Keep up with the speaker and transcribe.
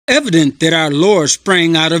evident that our Lord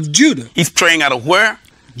sprang out of Judah. He sprang out of where?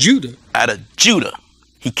 Judah. Out of Judah.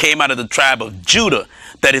 He came out of the tribe of Judah,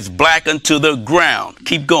 that is black unto the ground.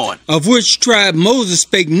 Keep going. Of which tribe Moses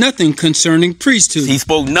spake nothing concerning priesthood. He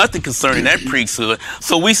spoke nothing concerning that priesthood.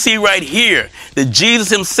 So we see right here that Jesus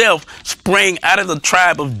himself sprang out of the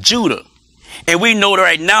tribe of Judah. And we know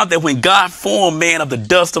right now that when God formed man of the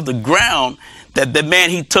dust of the ground, that the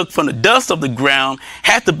man he took from the dust of the ground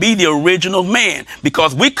had to be the original man,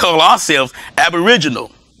 because we call ourselves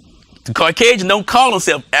aboriginal. The Caucasian don't call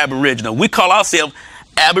themselves aboriginal. We call ourselves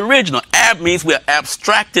aboriginal. Ab means we are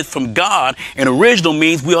abstracted from God, and original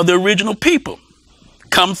means we are the original people,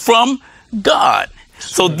 come from God.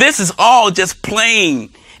 So this is all just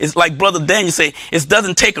plain. It's like Brother Daniel say, it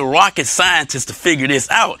doesn't take a rocket scientist to figure this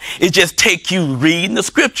out. It just take you reading the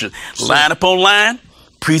scripture, line upon line,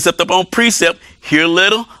 precept upon precept, here a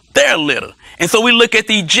little, there a little. And so we look at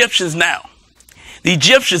the Egyptians now. The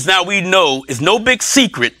Egyptians now, we know, it's no big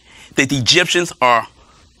secret that the Egyptians are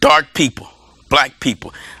dark people, black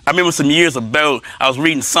people. I remember some years ago, I was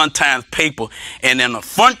reading Sun-Times paper, and on the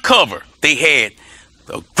front cover, they had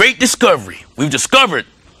a great discovery. We've discovered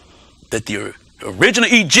that the original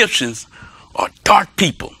Egyptians are dark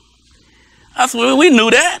people. That's what we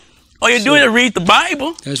knew that. All you do is read the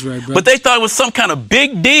Bible. That's right, brother. But they thought it was some kind of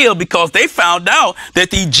big deal because they found out that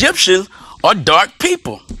the Egyptians are dark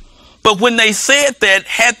people. But when they said that,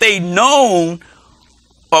 had they known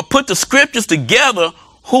or put the scriptures together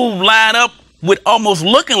who line up with almost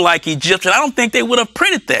looking like Egyptian, I don't think they would have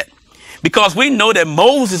printed that. Because we know that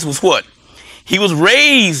Moses was what? He was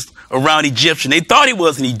raised around Egyptian. They thought he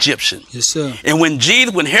was an Egyptian. Yes, sir. And when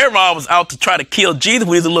Herod was out to try to kill Jesus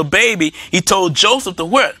when he was a little baby, he told Joseph to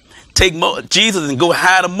what? Take Jesus and go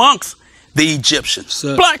hide amongst the Egyptians,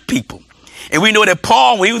 sir. Black people. And we know that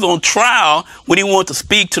Paul, when he was on trial, when he wanted to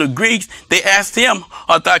speak to the Greeks, they asked him,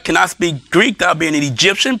 I thought, can I speak Greek, thou being an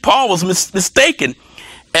Egyptian? Paul was mistaken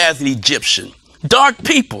as an Egyptian. Dark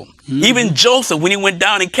people. Even Joseph, when he went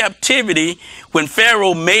down in captivity, when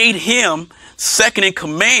Pharaoh made him second in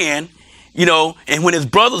command, you know, and when his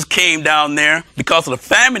brothers came down there because of the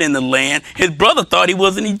famine in the land, his brother thought he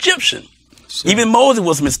was an Egyptian. Sure. Even Moses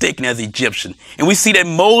was mistaken as Egyptian. And we see that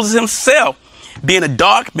Moses himself, being a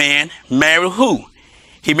dark man, married who?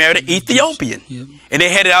 He married an Ethiopian. Yep. And they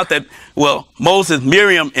had it out that, well, Moses,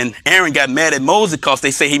 Miriam, and Aaron got mad at Moses because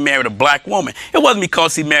they say he married a black woman. It wasn't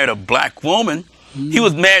because he married a black woman. He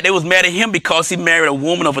was mad. They was mad at him because he married a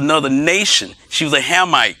woman of another nation. She was a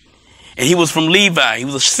Hamite. And he was from Levi. He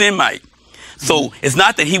was a Semite. So it's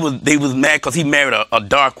not that they was mad because he married a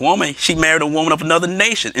dark woman. She married a woman of another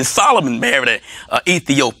nation. And Solomon married an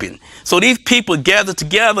Ethiopian. So these people gathered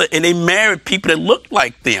together and they married people that looked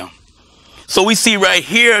like them. So we see right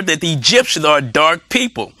here that the Egyptians are dark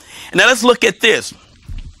people. And now let's look at this.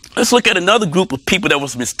 Let's look at another group of people that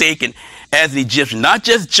was mistaken as an Egyptian. Not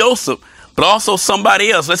just Joseph, but also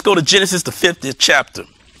somebody else. Let's go to Genesis, the 50th chapter.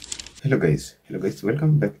 Hello guys,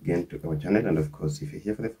 welcome back again to our channel, and of course if you're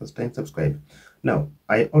here for the first time, subscribe. Now,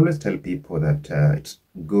 I always tell people that it's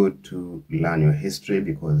good to learn your history,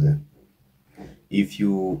 because if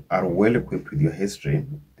you are well equipped with your history,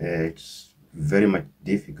 it's very much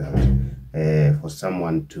difficult for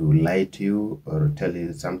someone to lie to you or tell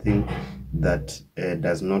you something that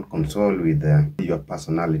does not console with your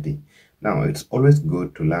personality. Now, it's always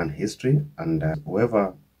good to learn history, and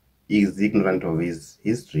whoever is ignorant of his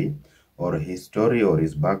history or his story or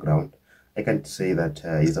his background, I can say that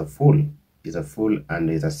he's a fool. He's a fool and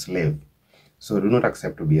he's a slave. So do not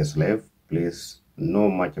accept to be a slave. Please know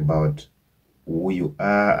much about who you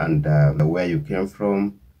are and where you came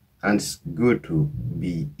from. And it's good to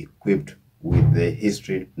be equipped with the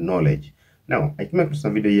history knowledge. Now, I came across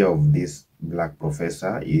a video here of this black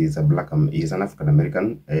professor. He's an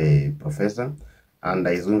African-American professor, and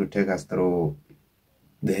he's going to take us through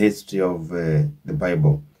the history of the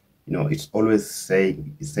Bible. You know, it's always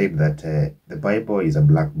said that the Bible is a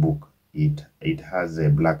black book. It has a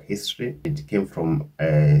black history. It came from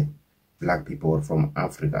black people from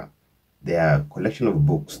Africa. They are a collection of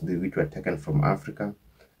books which were taken from Africa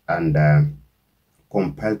and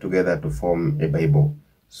compiled together to form a Bible.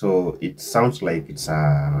 So it sounds like it's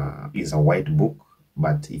a white book,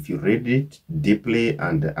 but if you read it deeply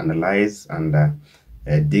and analyze and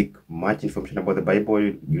dig much information about the Bible,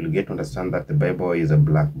 you'll get to understand that the Bible is a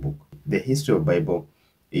black book. The history of the Bible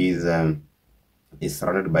is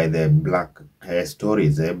surrounded by the black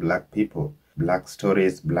stories, black people, black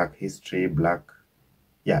stories, black history, black,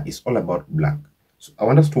 yeah, it's all about black. So I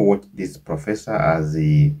want us to watch this professor as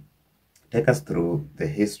he take us through the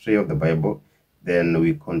history of the Bible. Then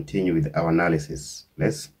we continue with our analysis.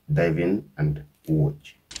 Let's dive in and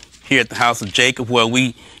watch. here at the House of Jacob, where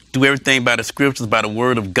we do everything by the scriptures, by the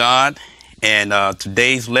word of God. And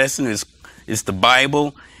today's lesson is the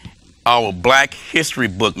Bible, our Black History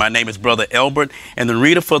book. My name is Brother Elbert, and the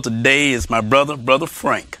reader for today is my brother, Brother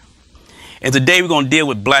Frank. And today we're going to deal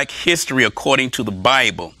with Black history according to the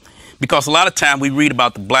Bible. Because a lot of times we read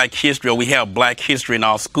about the Black history, or we have Black history in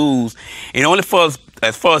our schools, and only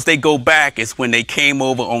as far as they go back is when they came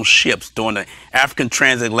over on ships during the African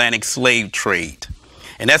transatlantic slave trade.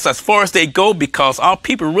 And that's as far as they go, because our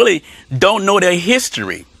people really don't know their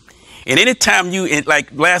history. And anytime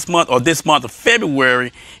like last month or this month of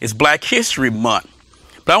February is Black History Month.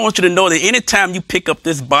 But I want you to know that anytime you pick up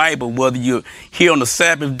this Bible, whether you're here on the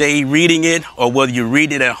Sabbath day reading it, or whether you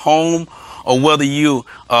read it at home, or whether you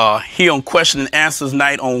here on Question and Answers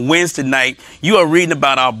night on Wednesday night, you are reading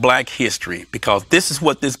about our Black history, because this is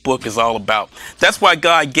what this book is all about. That's why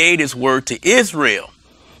God gave his word to Israel,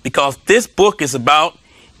 because this book is about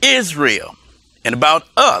Israel and about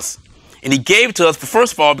us. And he gave it to us,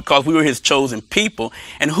 first of all, because we were his chosen people.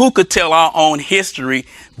 And who could tell our own history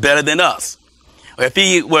better than us? If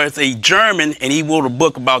he was a German and he wrote a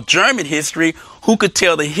book about German history, who could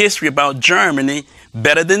tell the history about Germany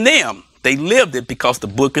better than them? They lived it, because the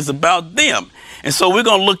book is about them. And so we're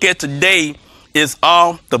going to look at today is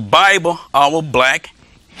the Bible, our Black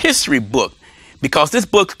history book. Because this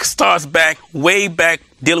book starts way back,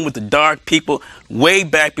 dealing with the dark people, way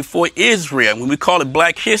back before Israel. When we call it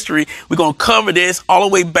Black history, we're going to cover this all the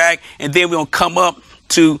way back, and then we're going to come up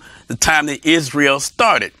to the time that Israel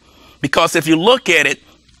started. Because if you look at it,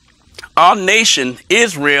 our nation,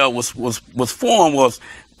 Israel, was formed, was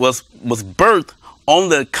birthed on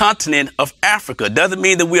the continent of Africa. Doesn't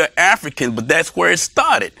mean that we are African, but that's where it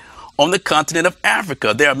started, on the continent of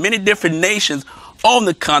Africa. There are many different nations on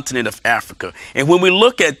the continent of Africa. And when we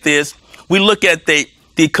look at this, we look at the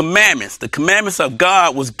commandments. The commandments of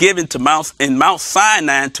God was given to Mount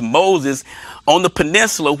Sinai to Moses on the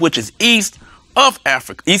peninsula, which is east of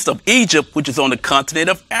Africa, east of Egypt, which is on the continent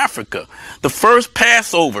of Africa. The first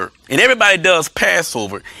Passover, and everybody does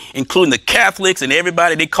Passover, including the Catholics and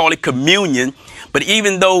everybody, they call it communion. But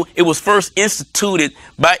even though it was first instituted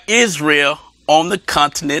by Israel on the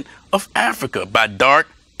continent of Africa, by dark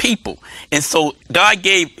people. And so God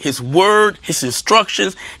gave his word, his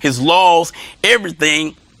instructions, his laws,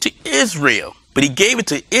 everything to Israel. But he gave it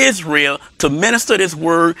to Israel to minister this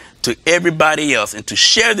word to everybody else and to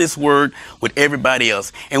share this word with everybody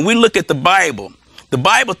else. And we look at the Bible. The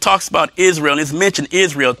Bible talks about Israel, and it's mentioned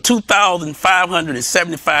Israel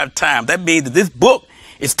 2,575 times. That means that this book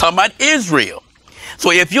is talking about Israel. So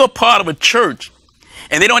if you're a part of a church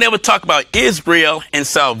and they don't ever talk about Israel and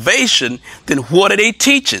salvation, then what are they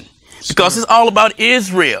teaching? Because it's all about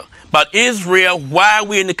Israel. About Israel, why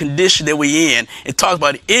we're in the condition that we're in. It talks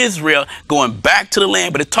about Israel going back to the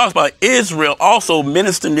land, but it talks about Israel also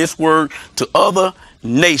ministering this word to other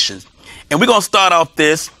nations. And we're going to start off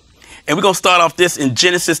this, in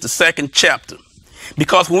Genesis, the 2nd chapter.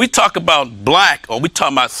 Because when we talk about black, or we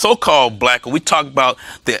talk about so-called black, or we talk about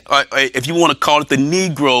if you want to call it the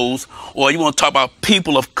Negroes, or you want to talk about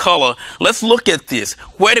people of color, let's look at this.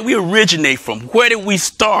 Where did we originate from? Where did we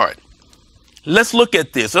start? Let's look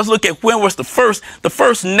at this. Let's look at when was the first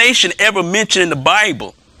nation ever mentioned in the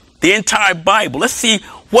Bible, the entire Bible. Let's see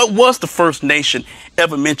what was the first nation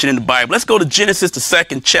ever mentioned in the Bible. Let's go to Genesis, the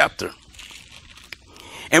 2nd chapter.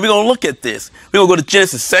 And we're going to look at this. We're going to go to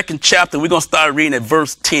Genesis 2nd chapter. We're going to start reading at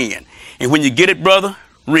verse 10. And when you get it, brother,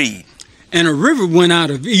 read. And a river went out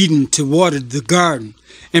of Eden to water the garden,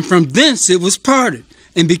 and from thence it was parted,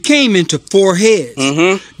 and became into 4 heads.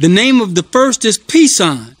 The name of the first is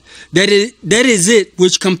Pison. That is it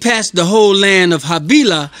which compassed the whole land of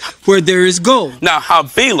Havilah, where there is gold. Now,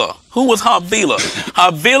 Havilah, who was Havilah?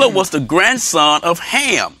 Havilah was the grandson of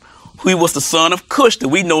Ham, who was the son of Cush, that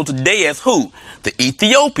we know today as who? The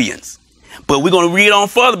Ethiopians. But we're going to read on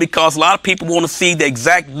further, because a lot of people want to see the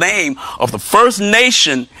exact name of the first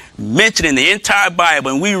nation mentioned in the entire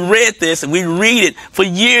Bible. And we read this, and we read it for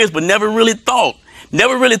years, but never really thought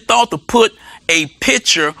to put a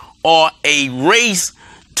picture or a race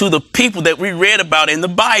to the people that we read about in the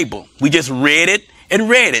Bible. We just read it. And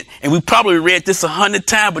we probably read this 100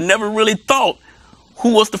 times, but never really thought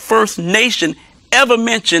who was the first nation ever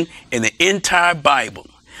mentioned in the entire Bible.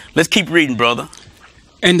 Let's keep reading, brother.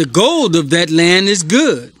 And the gold of that land is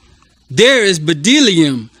good. There is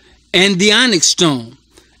bdellium and the onyx stone.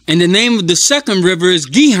 And the name of the second river is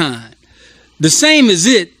Gihon. The same is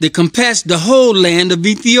it that compassed the whole land of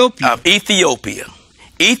Ethiopia.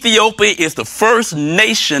 Ethiopia is the first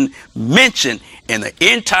nation mentioned in the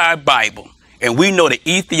entire Bible. And we know the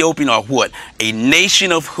Ethiopian are what? A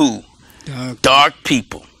nation of who? Dark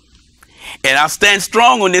people. And I stand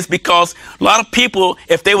strong on this because a lot of people,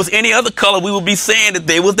 if there was any other color, we would be saying that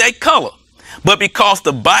they was that color. But because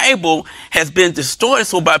the Bible has been destroyed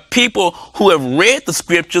so by people who have read the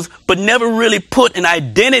scriptures but never really put an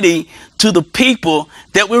identity to the people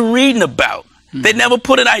that we're reading about. They never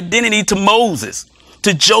put an identity to Moses,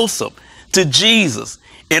 to Joseph, to Jesus,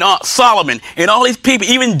 and Solomon, and all these people,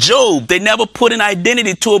 even Job. They never put an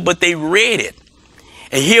identity to it, but they read it.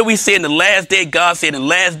 And here we say in the last day, God said in the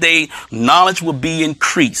last day, knowledge will be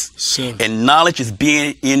increased. Sure. And knowledge is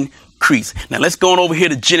being increased. Now let's go on over here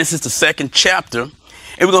to Genesis, the 2nd chapter. And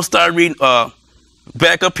we're going to start reading,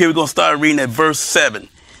 back up here, we're going to start reading at verse 7.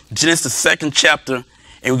 Genesis, the 2nd chapter,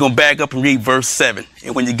 and we're going to back up and read verse 7.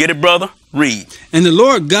 And when you get it, brother, read. And the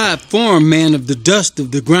Lord God formed man of the dust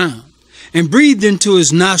of the ground, and breathed into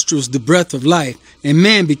his nostrils the breath of life, and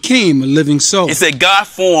man became a living soul. It said God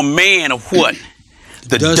formed man of what?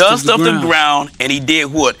 The dust of the ground, and he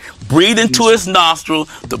did what? Breathed into his nostril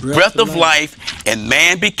the breath of life, and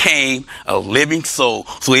man became a living soul.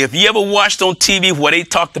 So if you ever watched on TV where they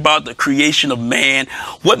talked about the creation of man,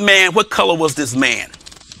 what color was this man?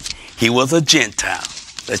 He was a Gentile.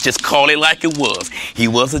 Let's just call it like it was. He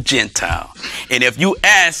was a Gentile. And if you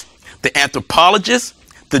ask the anthropologists,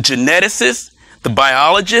 the geneticists, the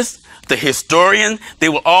biologists, the historian, they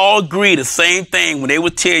will all agree the same thing when they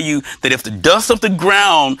will tell you that if the dust of the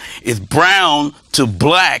ground is brown to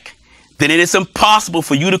black, then it is impossible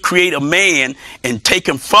for you to create a man and take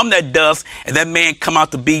him from that dust and that man come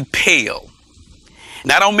out to be pale.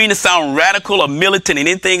 Now, I don't mean to sound radical or militant and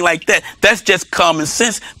anything like that. That's just common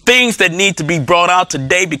sense. Things that need to be brought out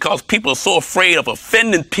today because people are so afraid of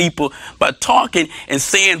offending people by talking and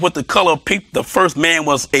saying what the color of people, the first man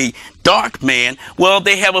was a dark man. Well,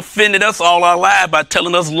 they have offended us all our lives by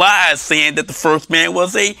telling us lies saying that the first man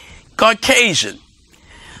was a Caucasian.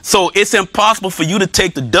 So it's impossible for you to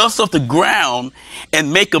take the dust of the ground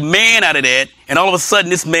and make a man out of that. And all of a sudden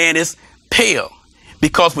this man is pale.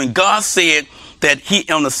 Because when God said that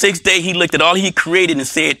on the 6th day, he looked at all he created and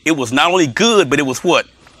said it was not only good, but it was what?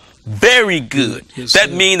 Very good. Yes,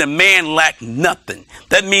 that means the man lacked nothing.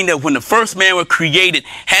 That means that when the first man was created,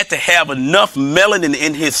 had to have enough melanin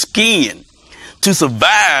in his skin to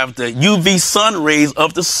survive the UV sun rays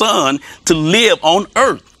of the sun to live on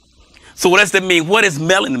earth. So what does that mean? What is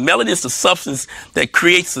melanin? Melanin is the substance that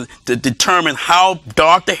creates to determine how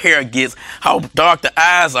dark the hair gets, how dark the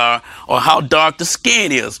eyes are, or how dark the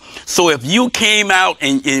skin is. So if you came out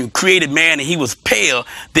and created man and he was pale,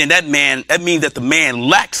 then that means that the man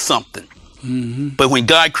lacked something. Mm-hmm. But when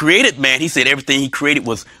God created man, he said everything he created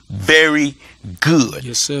was very good.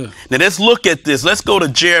 Yes, sir. Now let's look at this. Let's go to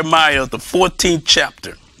Jeremiah, the 14th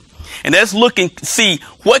chapter. And let's look and see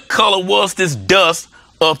what color was this dust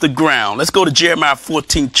of the ground. Let's go to Jeremiah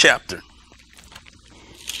 14th chapter.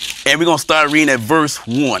 And we're going to start reading at verse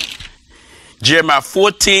 1. Jeremiah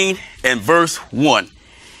 14 and verse 1.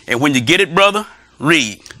 And when you get it, brother,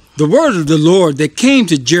 read. The word of the Lord that came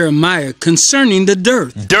to Jeremiah concerning the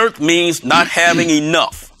dirt. Dirt means not having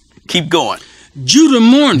enough. Keep going. Judah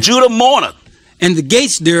mourneth. Judah mourneth. And the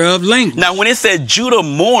gates thereof languish. Now, when it said Judah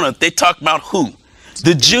mourneth, they talk about who?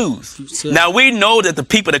 The Jews. Now, we know that the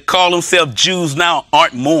people that call themselves Jews now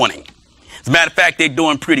aren't mourning. As a matter of fact, they're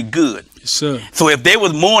doing pretty good. Yes, sir. So if they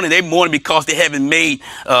was mourning, they mourning because they haven't made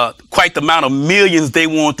quite the amount of millions they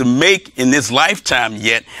want to make in this lifetime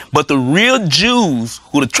yet. But the real Jews,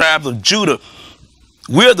 who are the tribes of Judah,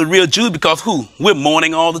 we're the real Jews because who? We're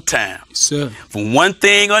mourning all the time. Yes, sir. From one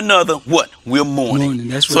thing or another, what? We're mourning.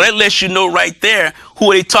 That's right. So that lets you know right there,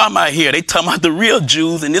 who are they talking about here? They talking about the real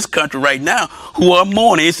Jews in this country right now who are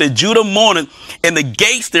mourning. It said Judah mourning, and the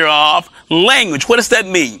gates thereof language. What does that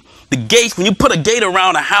mean? The gates, when you put a gate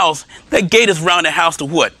around a house, that gate is around the house to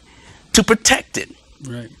what? To protect it.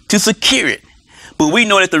 Right. To secure it. But we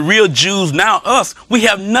know that the real Jews now, us, we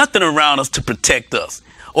have nothing around us to protect us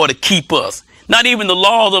or to keep us. Not even the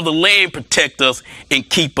laws of the land protect us and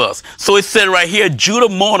keep us. So it said right here, Judah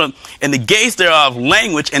mourneth, and the gates thereof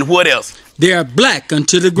language, and what else? They are black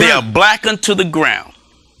unto the ground. They are black unto the ground.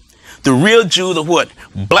 The real Jews are what?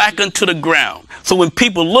 Black unto the ground. So when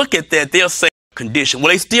people look at that, they'll say condition.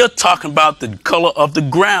 Well, they still talking about the color of the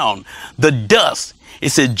ground, the dust.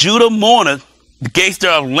 It said Judah mourneth, the gates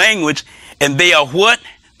thereof language, and they are what?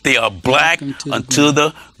 They are black unto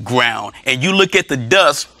the ground. And you look at the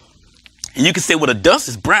dust, and you can say, well, the dust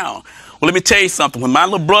is brown. Well, let me tell you something. When my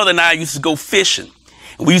little brother and I used to go fishing,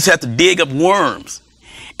 we used to have to dig up worms.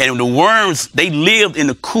 And the worms, they lived in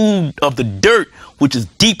the cool of the dirt, which is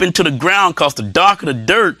deep into the ground, because the darker the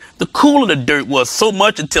dirt, the cooler the dirt was, so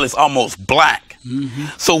much until it's almost black. Mm-hmm.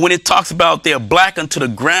 So when it talks about they're black unto the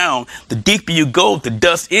ground, the deeper you go, the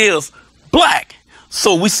dust is black.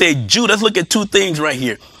 So we say Judah. Let's look at two things right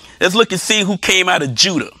here. Let's look and see who came out of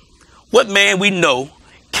Judah. What man we know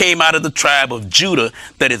came out of the tribe of Judah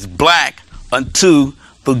that is black unto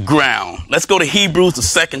the ground? Let's go to Hebrews, the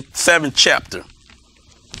 7th chapter.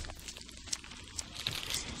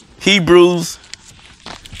 Hebrews,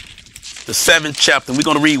 the 7th chapter. We're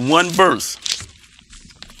going to read one verse.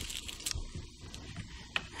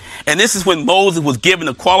 And this is when Moses was given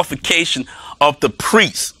the qualification of the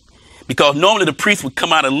priest, because normally the priest would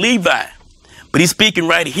come out of Levi. But he's speaking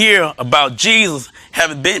right here about Jesus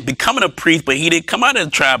having becoming a priest, but he didn't come out of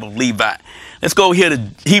the tribe of Levi. Let's go here to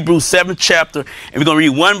Hebrews 7th chapter, and we're going to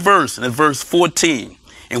read one verse, and it's verse 14.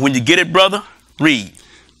 And when you get it, brother, read.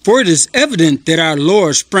 For it is evident that our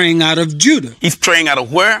Lord sprang out of Judah. He sprang out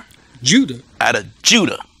of where? Judah. Out of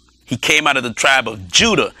Judah. He came out of the tribe of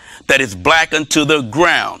Judah that is black unto the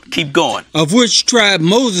ground. Keep going. Of which tribe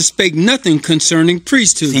Moses spake nothing concerning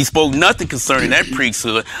priesthood. He spoke nothing concerning that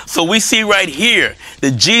priesthood. So we see right here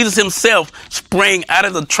that Jesus himself sprang out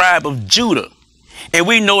of the tribe of Judah. And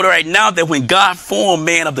we know right now that when God formed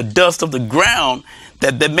man of the dust of the ground,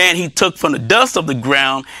 that the man he took from the dust of the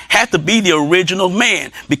ground had to be the original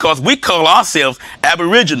man, because we call ourselves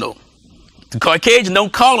aboriginal. The Caucasian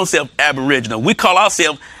don't call themselves aboriginal. We call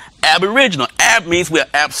ourselves aboriginal. Ab means we are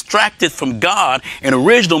abstracted from God, and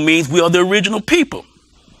original means we are the original people,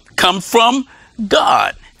 come from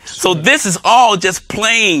God. So this is all just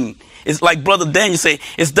plain. It's like Brother Daniel say,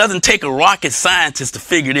 it doesn't take a rocket scientist to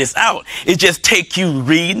figure this out. It just take you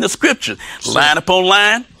reading the scripture, line upon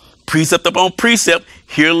line, precept upon precept,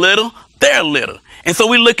 here a little, there a little. And so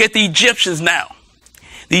we look at the Egyptians now.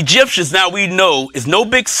 The Egyptians now, we know, it's no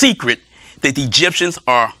big secret that the Egyptians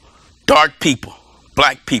are dark people.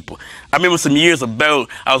 Black people. I remember some years ago,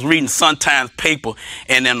 I was reading Sun-Times paper,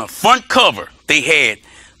 and on the front cover, they had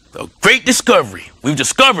a great discovery. We've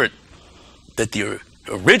discovered that the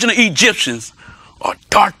original Egyptians are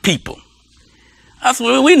dark people. That's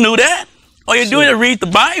what we knew that. All you do is read the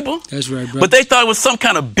Bible. That's right, brother. But they thought it was some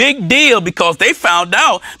kind of big deal because they found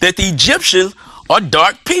out that the Egyptians are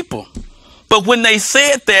dark people. But when they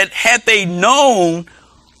said that, had they known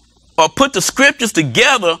or put the scriptures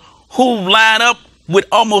together who line up with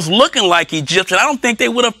almost looking like Egyptian, I don't think they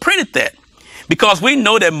would have printed that, because we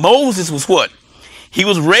know that Moses was what? He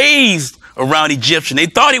was raised around Egyptian. They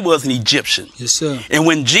thought he was an Egyptian. Yes, sir. And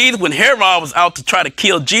when Herod was out to try to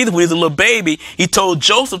kill Jesus when he was a little baby, he told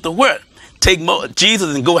Joseph to what? Take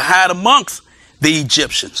Jesus and go hide amongst the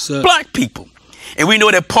Egyptians, sir. Black people. And we know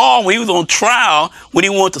that Paul, when he was on trial, when he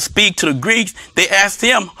wanted to speak to the Greeks, they asked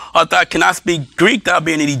him, can I speak Greek, thou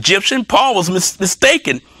being an Egyptian? Paul was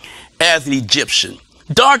mistaken as an Egyptian.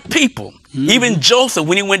 Dark people. Even Joseph,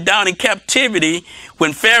 when he went down in captivity,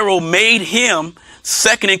 when Pharaoh made him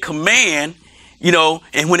second in command,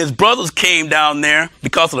 and when his brothers came down there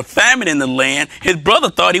because of the famine in the land, his brother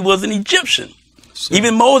thought he was an Egyptian. Sure.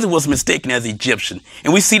 Even Moses was mistaken as Egyptian.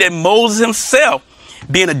 And we see that Moses himself,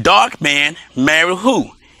 being a dark man, married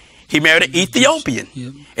who? He married an Ethiopian.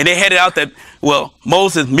 Yep. And they had it out that,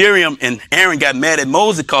 Moses, Miriam, and Aaron got mad at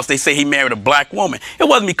Moses because they say he married a black woman. It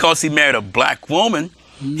wasn't because he married a black woman.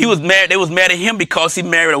 He was mad. They was mad at him because he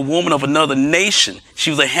married a woman of another nation.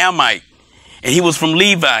 She was a Hamite, and he was from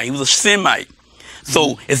Levi. He was a Semite.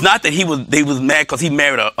 So it's not that they was mad because he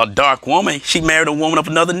married a dark woman. She married a woman of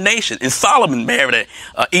another nation, and Solomon married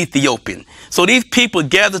an Ethiopian. So these people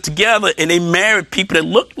gathered together and they married people that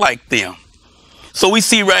looked like them. So we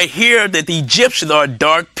see right here that the Egyptians are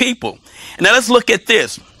dark people. And now let's look at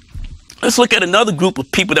this. Let's look at another group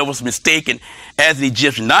of people that was mistaken as the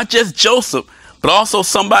Egyptian. Not just Joseph, but also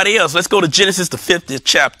somebody else. Let's go to Genesis, the 50th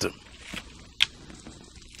chapter.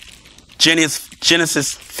 Genesis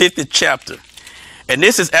 50th chapter. And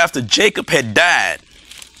this is after Jacob had died.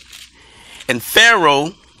 And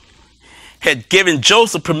Pharaoh had given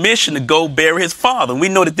Joseph permission to go bury his father. And we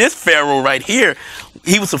know that this Pharaoh right here,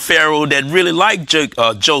 he was a Pharaoh that really liked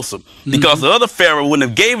Joseph, because the other Pharaoh wouldn't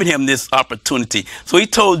have given him this opportunity. So he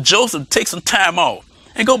told Joseph, take some time off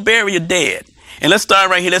and go bury your dad. And let's start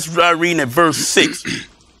right here. Let's start reading at verse 6.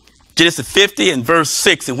 Genesis 50 and verse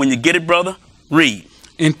 6. And when you get it, brother, read.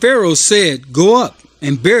 And Pharaoh said, go up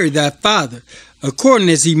and bury thy father, according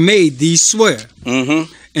as he made thee swear.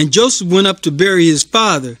 And Joseph went up to bury his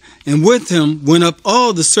father, and with him went up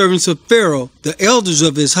all the servants of Pharaoh, the elders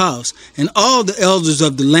of his house, and all the elders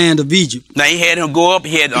of the land of Egypt. Now he had him go up.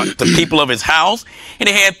 He had the people of his house, and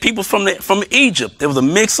he had people from Egypt. There was a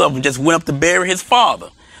mix of them, just went up to bury his father.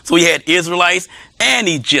 So he had Israelites and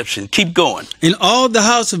Egyptian. Keep going. And all the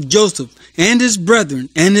house of Joseph and his brethren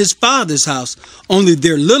and his father's house, only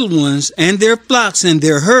their little ones and their flocks and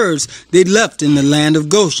their herds they left in the land of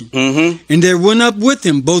Goshen. And there went up with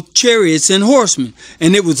him both chariots and horsemen,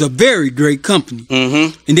 and it was a very great company.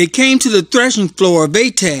 And they came to the threshing floor of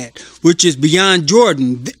Atad, which is beyond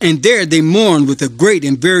Jordan, and there they mourned with a great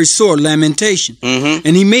and very sore lamentation.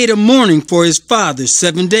 And he made a mourning for his father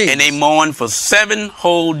 7 days. And they mourned for 7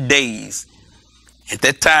 whole days. At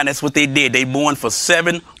that time, that's what they did. They mourned for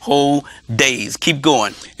 7 whole days. Keep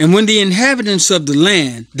going. And when the inhabitants of the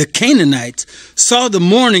land, the Canaanites, saw the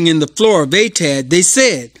mourning in the floor of Atad, they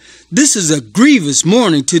said, "This is a grievous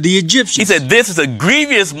mourning to the Egyptians." He said, this is a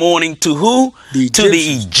grievous mourning to who? To the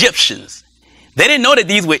Egyptians. They didn't know that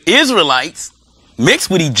these were Israelites mixed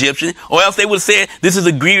with Egyptians, or else they would have said this is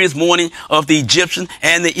a grievous mourning of the Egyptians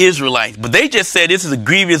and the Israelites. But they just said this is a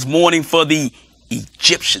grievous mourning for the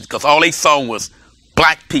Egyptians, because all they saw was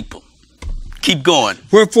black people. Keep going.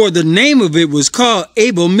 Wherefore the name of it was called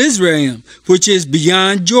Abel Mizraim, which is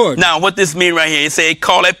beyond Jordan. Now what this means right here, it said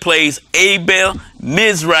call that place Abel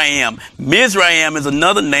Mizraim. Mizraim is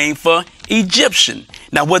another name for Egyptian.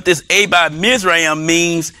 Now what this Abel Mizraim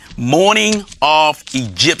means, mourning of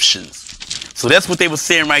Egyptians. So that's what they were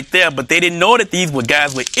saying right there, but they didn't know that these were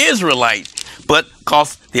guys were Israelites, but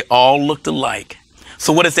because they all looked alike.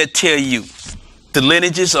 So what does that tell you? The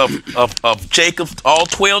lineages of Jacob, all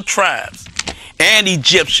 12 tribes, and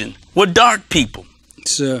Egyptian were dark people.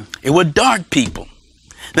 Sir. It were dark people.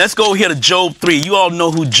 Let's go over here to Job 3. You all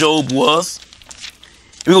know who Job was.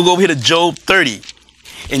 We're going to go over here to Job 30.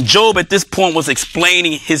 And Job at this point was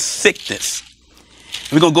explaining his sickness.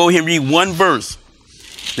 We're going to go here and read one verse.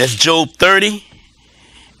 That's Job 30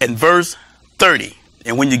 and verse 30.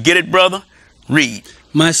 And when you get it, brother, read.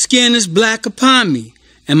 My skin is black upon me,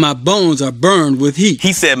 and my bones are burned with heat.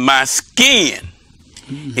 He said, my skin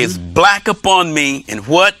is black upon me, and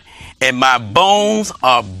what? And my bones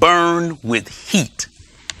are burned with heat.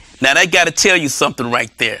 Now, that got to tell you something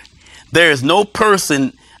right there. There is no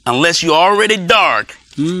person, unless you're already dark,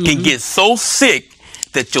 can get so sick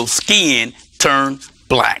that your skin turns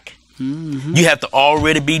black. You have to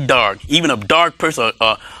already be dark. Even a dark person,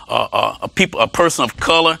 a person of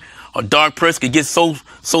color, a dark person can get so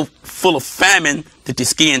full of famine that your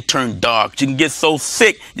skin turns dark. You can get so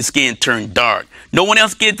sick, your skin turns dark. No one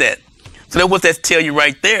else get that. So that's what that tell you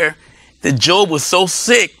right there, that Job was so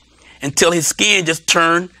sick until his skin just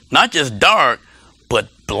turned not just dark, but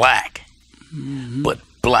black. But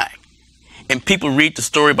black. And people read the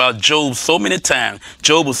story about Job so many times.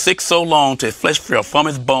 Job was sick so long till his flesh fell from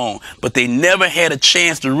his bone, but they never had a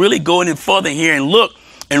chance to really go any further here and look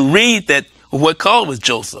and read that what called was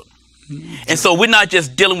Joseph. And so we're not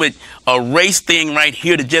just dealing with a race thing right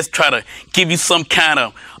here to just try to give you some kind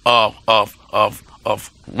of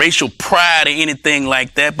racial pride or anything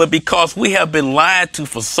like that, but because we have been lied to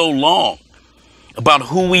for so long about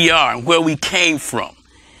who we are and where we came from.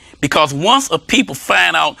 Because once a people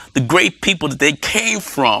find out the great people that they came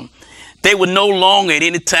from, they would no longer at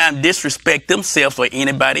any time disrespect themselves or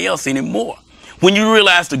anybody else anymore. When you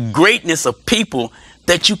realize the greatness of people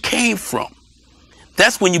that you came from,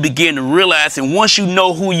 that's when you begin to realize, and once you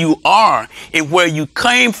know who you are and where you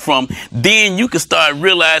came from, then you can start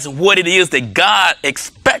realizing what it is that God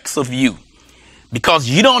expects of you. Because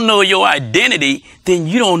you don't know your identity, then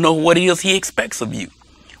you don't know what it is he expects of you.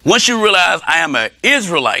 Once you realize I am an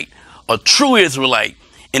Israelite, a true Israelite,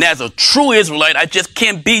 and as a true Israelite, I just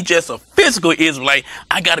can't be just a physical Israelite.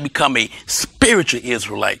 I got to become a spiritual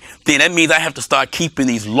Israelite. Then that means I have to start keeping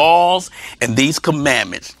these laws and these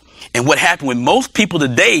commandments. And what happened with most people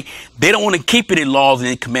today, they don't want to keep any laws and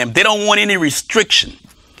any commandments. They don't want any restriction.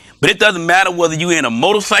 But it doesn't matter whether you're in a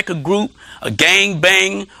motorcycle group, a gang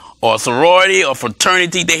bang, or a sorority or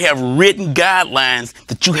fraternity. They have written guidelines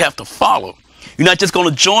that you have to follow. You're not just going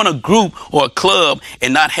to join a group or a club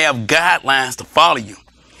and not have guidelines to follow you.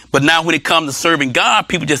 But now when it comes to serving God,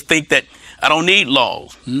 people just think that I don't need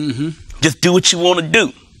laws. Just do what you want to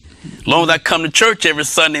do. As long as I come to church every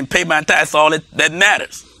Sunday and pay my tithes, all that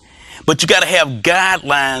matters. But you got to have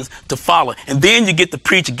guidelines to follow. And then you get the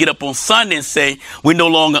preacher get up on Sunday and say, we're no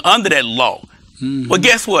longer under that law. Well,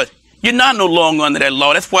 guess what? You're not no longer under that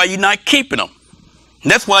law. That's why you're not keeping them.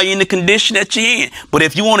 And that's why you're in the condition that you're in. But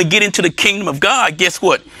if you want to get into the kingdom of God, guess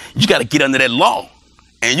what? You got to get under that law.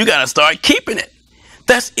 And you got to start keeping it.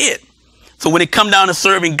 That's it. So when it comes down to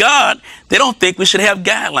serving God, they don't think we should have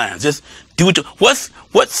guidelines. Just do it.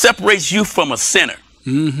 What separates you from a sinner?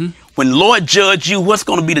 When the Lord judge you, what's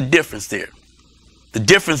going to be the difference there? The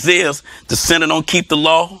difference is the sinner don't keep the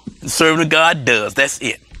law and serving God does. That's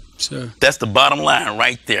it. Sure. That's the bottom line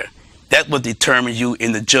right there. That will determine you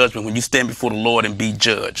in the judgment when you stand before the Lord and be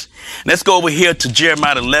judged. Let's go over here to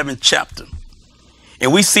Jeremiah 11th chapter.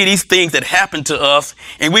 And we see these things that happen to us,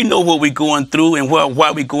 and we know what we're going through and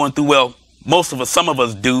why we're going through. Well, most of us, some of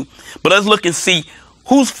us do. But let's look and see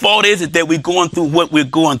whose fault is it that we're going through what we're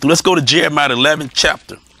going through. Let's go to Jeremiah 11th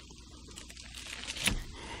chapter.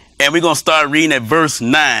 And we're going to start reading at verse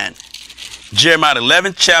 9. Jeremiah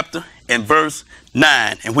 11th chapter and verse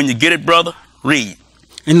 9. And when you get it, brother, read.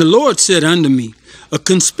 And the Lord said unto me, a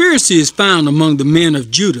conspiracy is found among the men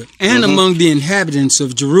of Judah and among the inhabitants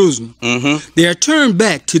of Jerusalem. They are turned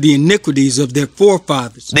back to the iniquities of their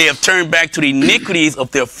forefathers. They have turned back to the iniquities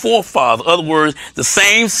of their forefathers. In other words, the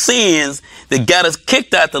same sins that got us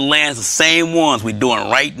kicked out the land, the same ones we're doing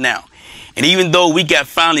right now. And even though we got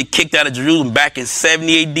finally kicked out of Jerusalem back in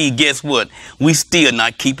 70 AD, guess what? We still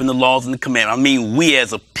not keeping the laws and the commandments. I mean, we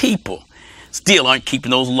as a people still aren't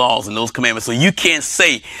keeping those laws and those commandments. So you can't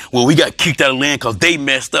say, well, we got kicked out of the land because they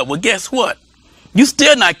messed up. Well, guess what? You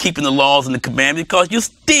still not keeping the laws and the commandments because you're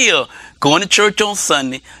still going to church on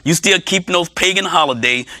Sunday. You still keeping those pagan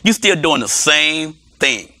holidays. You still doing the same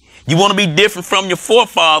thing. You want to be different from your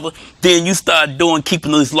forefather, then you start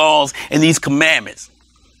keeping these laws and these commandments.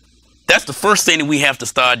 That's the first thing that we have to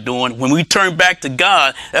start doing. When we turn back to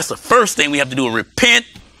God, that's the first thing we have to do, repent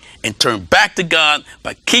and turn back to God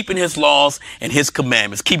by keeping his laws and his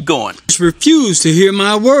commandments. Keep going. Refused to hear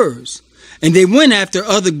my words, and they went after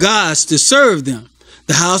other gods to serve them.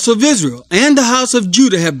 The house of Israel and the house of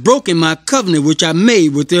Judah have broken my covenant which I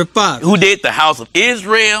made with their fathers. Who did? The house of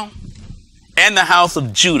Israel and the house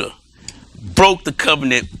of Judah broke the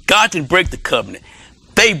covenant. God didn't break the covenant.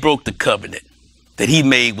 They broke the covenant that he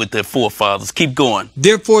made with their forefathers. Keep going.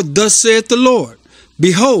 Therefore, thus saith the Lord,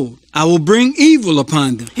 behold, I will bring evil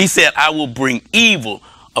upon them. He said, I will bring evil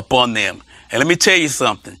upon them. And let me tell you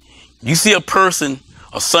something. You see a person,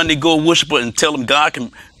 a Sunday go worshiper, and tell them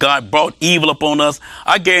God brought evil upon us.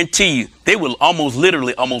 I guarantee you, they will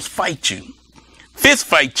literally fight you. Fist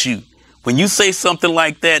fight you. When you say something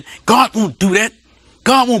like that, God won't do that.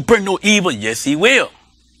 God won't bring no evil. Yes, he will.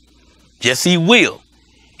 Yes, he will.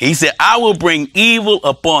 He said, I will bring evil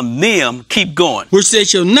upon them. Keep going. Which they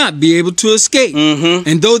shall not be able to escape.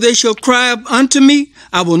 And though they shall cry unto me,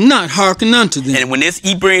 I will not hearken unto them. And when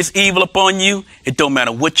he brings evil upon you, it don't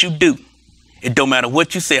matter what you do. It don't matter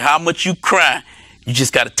what you say, how much you cry. You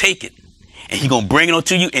just got to take it. And he's going to bring it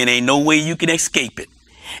onto you, and ain't no way you can escape it.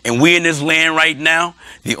 And we're in this land right now.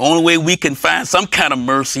 The only way we can find some kind of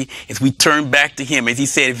mercy is we turn back to him. As he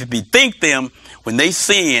said, if you bethink them when they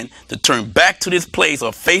sin to turn back to this place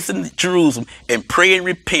or facing Jerusalem and pray and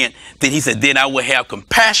repent, then he said, then I will have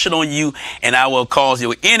compassion on you and I will cause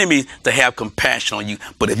your enemies to have compassion on you.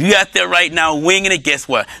 But if you out there right now winging it, guess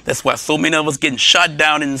what? That's why so many of us getting shot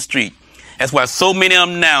down in the street. That's why so many of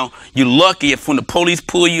them now, you're lucky if when the police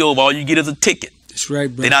pull you over, all you get is a ticket. That's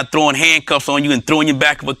right, bro. They're not throwing handcuffs on you and throwing you in the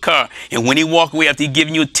back of a car. And when he walk away after he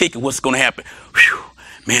giving you a ticket, what's going to happen? Whew,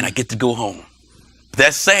 man, I get to go home.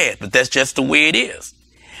 That's sad, but that's just the way it is.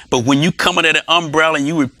 But when you come under the umbrella and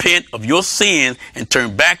you repent of your sins and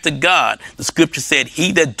turn back to God, the scripture said,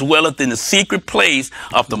 he that dwelleth in the secret place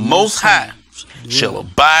of the Most High shall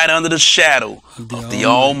abide under the shadow of the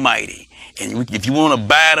Almighty. And if you want to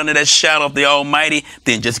abide under that shadow of the Almighty,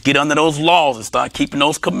 then just get under those laws and start keeping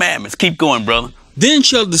those commandments. Keep going, brother. Then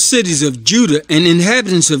shall the cities of Judah and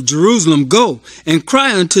inhabitants of Jerusalem go and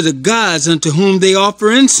cry unto the gods unto whom they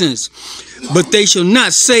offer incense, but they shall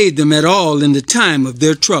not save them at all in the time of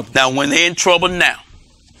their trouble. Now, when they're in trouble now,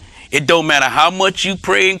 it don't matter how much you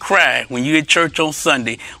pray and cry when you're at church on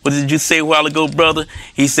Sunday. What did you say a while ago, brother?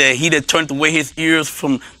 He said, he that turneth away his ears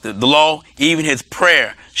from the law, even his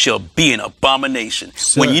prayer shall be an abomination.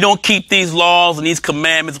 Sir. When you don't keep these laws and these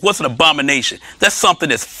commandments, what's an abomination? That's something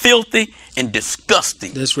that's filthy and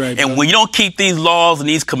disgusting. That's right. And when you don't keep these laws and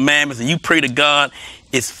these commandments and you pray to God,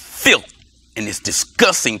 it's filth and it's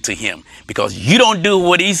disgusting to him because you don't do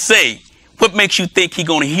what he say. What makes you think he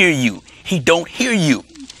gonna hear you? He don't hear you.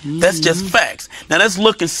 That's just facts. Now let's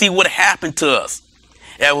look and see what happened to us.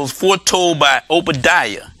 That was foretold by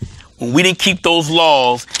Obadiah when we didn't keep those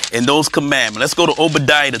laws and those commandments. Let's go to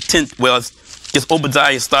Obadiah the 10th. Well, just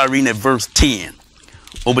Obadiah, start reading at verse 10.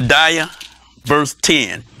 Obadiah, verse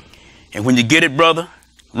 10. And when you get it, brother,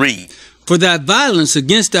 read. For thy violence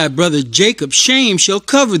against thy brother Jacob, shame shall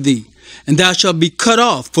cover thee, and thou shalt be cut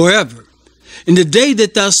off forever. In the day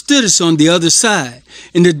that thou stoodest on the other side,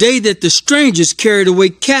 in the day that the strangers carried away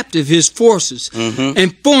captive his forces,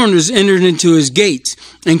 and foreigners entered into his gates,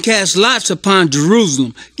 and cast lots upon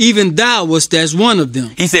Jerusalem, even thou wast as one of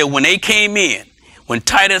them. He said when they came in, when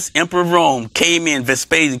Titus, emperor of Rome, came in,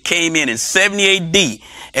 Vespasian came in 70 AD,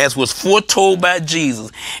 as was foretold by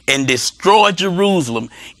Jesus, and destroyed Jerusalem,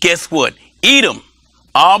 guess what? Edom,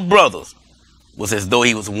 our brothers, was as though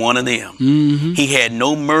he was one of them. He had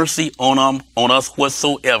no mercy on us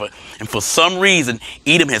whatsoever. And for some reason,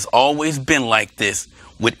 Edom has always been like this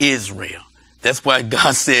with Israel. That's why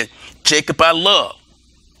God said, Jacob I love,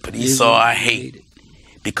 but Esau I hate,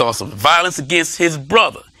 because of violence against his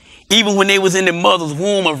brother. Even when they was in the mother's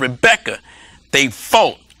womb of Rebekah, they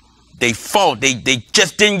fought. They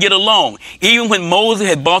just didn't get along. Even when Moses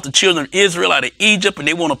had brought the children of Israel out of Egypt and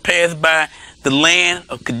they want to pass by the land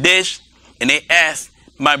of Kadesh, and they asked,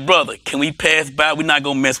 my brother, can we pass by? We're not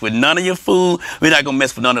going to mess with none of your food. We're not going to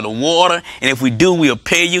mess with none of the water. And if we do, we'll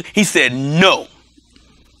pay you. He said, no.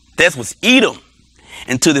 That was Edom.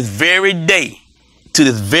 And to this very day, to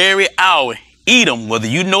this very hour, Edom, whether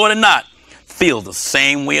you know it or not, feels the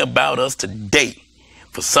same way about us today.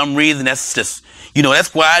 For some reason, that's just,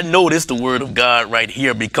 that's why I know this the word of God right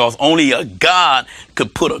here, because only a God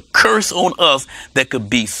could put a curse on us that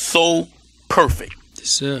could be so perfect.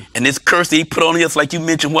 Sir. And this curse that he put on us, like you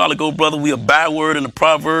mentioned a while ago, brother, we a byword in the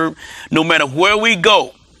proverb. No matter where we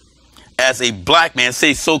go, as a black man,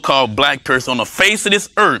 say so-called black person on the face of this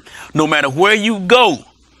earth, no matter where you go,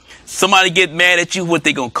 somebody get mad at you, what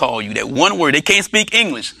they gonna call you? That one word. They can't speak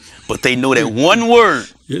English, but they know that one word.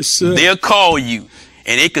 Yes, sir. They'll call you.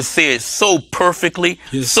 And they could say it so perfectly,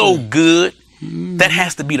 so good. That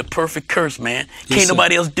has to be the perfect curse, man. Can't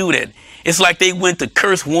nobody else do that. It's like they went to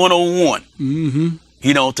curse 101.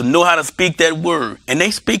 To know how to speak that word, and they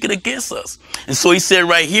speak it against us. And so he said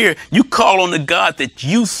right here, you call on the God that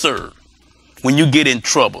you serve when you get in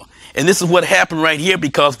trouble. And this is what happened right here,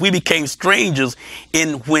 because we became strangers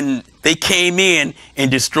when they came in and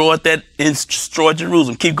destroyed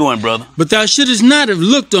Jerusalem. Keep going, brother. But thou shouldest not have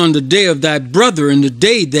looked on the day of thy brother in the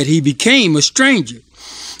day that he became a stranger.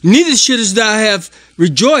 Neither shouldest thou have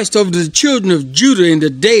rejoiced over the children of Judah in the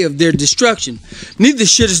day of their destruction. Neither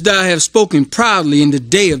shouldest thou have spoken proudly in the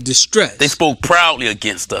day of distress. They spoke proudly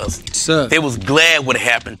against us. Sir. They was glad what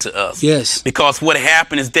happened to us. Yes. Because what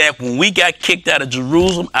happened is that when we got kicked out of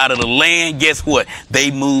Jerusalem, out of the land, guess what? They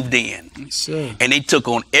moved in. Sir. And they took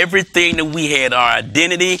on everything that we had, our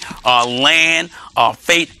identity, our land, our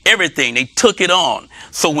faith, everything. They took it on.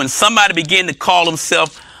 So when somebody began to call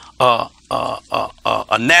themselves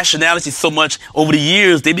a nationality so much over the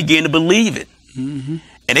years, they began to believe it. And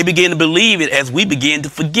they began to believe it as we began to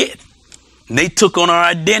forget. And they took on our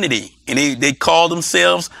identity, and they called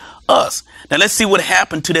themselves us. Now let's see what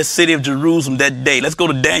happened to that city of Jerusalem that day. Let's go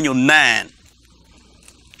to Daniel 9.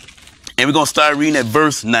 And we're going to start reading at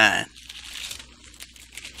verse 9.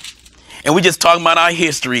 And we're just talking about our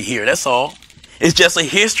history here. That's all. It's just a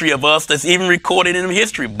history of us that's even recorded in the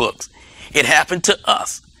history books. It happened to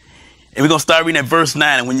us. And we're going to start reading at verse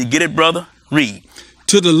 9. And when you get it, brother, read.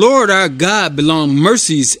 To the Lord our God belong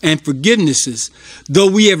mercies and forgivenesses,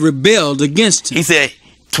 though we have rebelled against him. He said,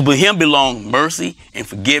 to him belong mercy and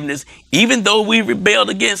forgiveness, even though we rebelled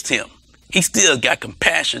against him. He still got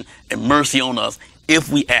compassion and mercy on us if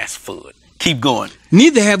we ask for it. Keep going.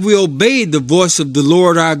 Neither have we obeyed the voice of the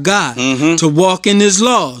Lord our God to walk in his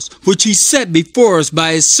laws, which he set before us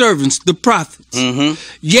by his servants, the prophets.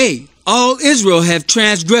 Yea, all Israel have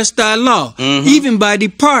transgressed thy law, even by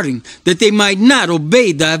departing, that they might not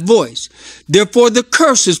obey thy voice. Therefore the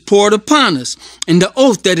curse is poured upon us, and the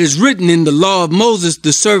oath that is written in the law of Moses,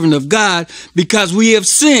 the servant of God, because we have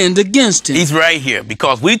sinned against him. He's right here.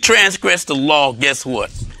 Because we transgressed the law, guess what?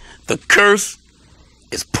 The curse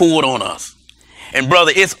is poured on us. And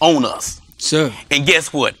brother, it's on us. Sir. And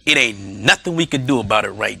guess what? It ain't nothing we can do about it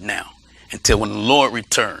right now until when the Lord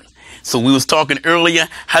returns. So we was talking earlier,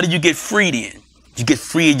 how do you get freed in? You get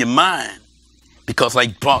free in your mind. Because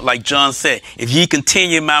like John said, if ye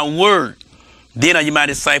continue in my word, then are you my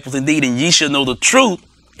disciples indeed, and ye shall know the truth.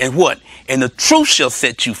 And what? And the truth shall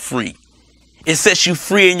set you free. It sets you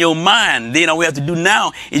free in your mind. Then all we have to do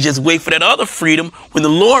now is just wait for that other freedom when the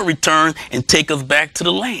Lord returns and take us back to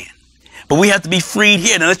the land. But we have to be freed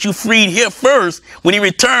here. And unless you freed here first, when he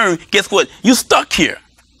returns, guess what? You stuck here.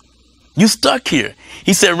 You stuck here.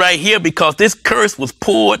 He said right here, because this curse was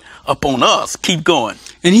poured upon us. Keep going.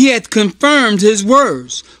 And he hath confirmed his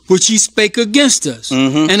words, which he spake against us,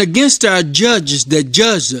 and against our judges that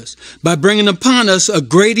judged us, by bringing upon us a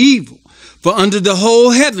great evil. For under the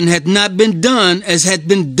whole heaven hath not been done as hath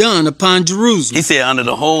been done upon Jerusalem. He said under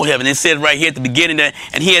the whole heaven. It said right here at the beginning that,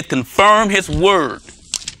 and he had confirmed his word.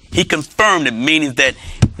 He confirmed it, meaning that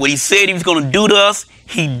what he said he was going to do to us,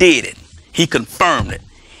 he did it. He confirmed it.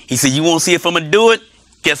 He said, you want to see if I'm going to do it?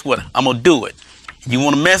 Guess what? I'm going to do it. You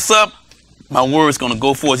want to mess up? My word is going to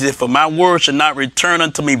go forth. He said, for my word shall not return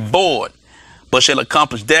unto me void, but shall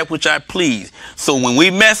accomplish that which I please. So when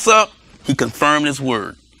we mess up, he confirmed his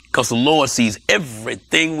word, because the Lord sees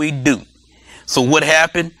everything we do. So what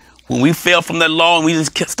happened when we fell from that law and we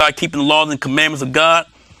just start keeping the laws and commandments of God?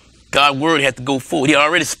 God's word had to go forward. He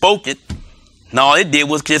already spoke it. And all it did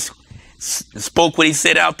was just spoke what he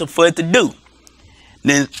set out for it to do.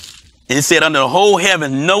 Then it said, under the whole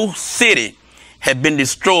heaven, no city had been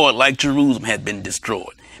destroyed like Jerusalem had been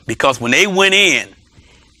destroyed. Because when they went in,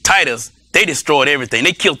 Titus, they destroyed everything.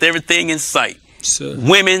 They killed everything in sight. So,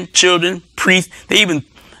 women, children, priests. They even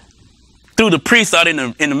threw the priests out in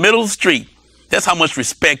the middle of the street. That's how much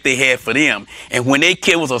respect they had for them. And when they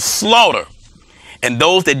killed, it was a slaughter. And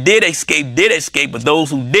those that did escape, but those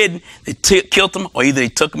who didn't, they killed them, or either they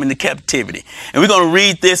took them into captivity. And we're going to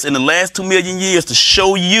read this in the last 2 million years to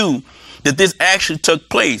show you that this actually took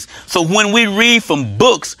place. So when we read from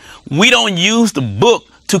books, we don't use the book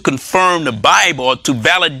to confirm the Bible or to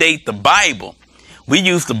validate the Bible. We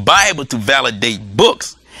use the Bible to validate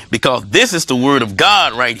books, because this is the word of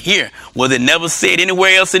God right here. Was it never said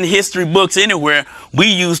anywhere else in history books anywhere? We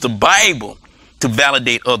use the Bible to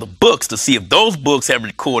validate other books to see if those books have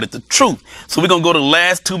recorded the truth. So we're going to go to the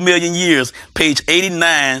last 2 million years, page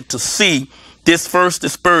 89, to see this first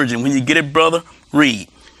dispersion. When you get it, brother, read.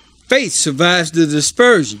 Faith survives the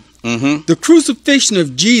dispersion. Mm-hmm. The crucifixion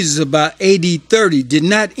of Jesus about AD 30 did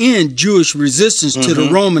not end Jewish resistance to the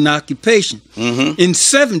Roman occupation. In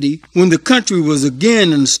 70, when the country was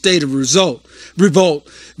again in a state of revolt,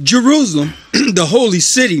 Jerusalem, the holy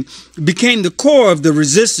city, became the core of the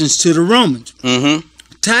resistance to the Romans.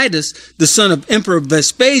 Titus, the son of Emperor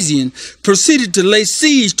Vespasian, proceeded to lay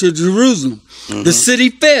siege to Jerusalem. The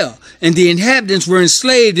city fell, and the inhabitants were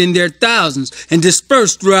enslaved in their thousands and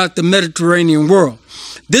dispersed throughout the Mediterranean world.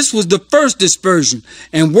 This was the first dispersion,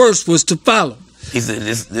 and worse was to follow. He said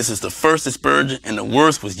this is the first dispersion, and the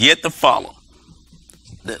worst was yet to follow.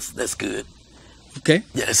 That's good. Okay.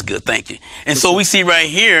 Yeah, that's good. Thank you. And so we see right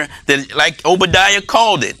here that, like Obadiah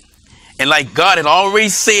called it, and like God had already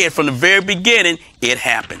said from the very beginning, it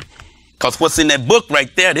happened. Because what's in that book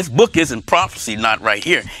right there, this book isn't prophecy, not right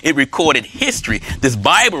here. It recorded history. This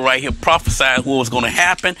Bible right here prophesied what was going to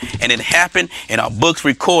happen, and it happened, and our books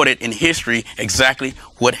recorded in history exactly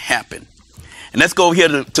what happened. And let's go over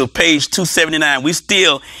here to page 279. We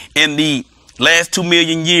still in the last 2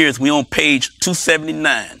 million years. We on page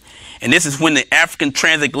 279. And this is when the African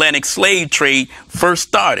transatlantic slave trade first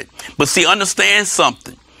started. But see, understand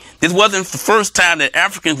something. This wasn't the first time that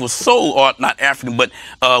Africans were sold, or not African, but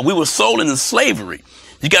we were sold into slavery.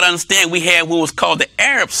 You got to understand, we had what was called the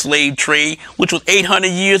Arab slave trade, which was 800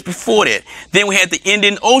 years before that. Then we had the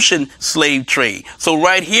Indian Ocean slave trade. So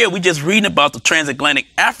right here, we just reading about the transatlantic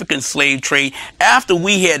African slave trade. After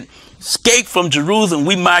we had escaped from Jerusalem,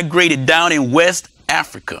 we migrated down in West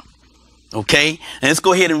Africa. Okay, and let's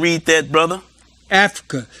go ahead and read that, brother.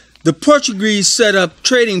 Africa. The Portuguese set up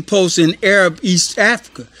trading posts in Arab East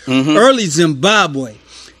Africa. Early Zimbabwe,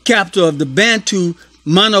 capital of the Bantu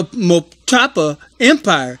Monomotapa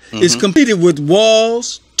Empire, is completed with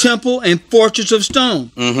walls, temple, and fortress of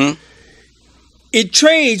stone. It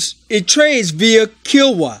trades via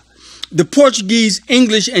Kilwa. The Portuguese,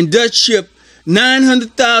 English, and Dutch ship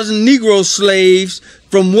 900,000 Negro slaves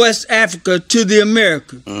from West Africa to the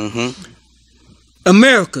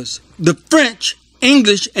Americas. The French,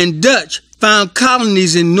 English, and Dutch found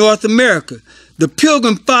colonies in North America. The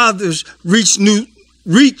Pilgrim Fathers reached New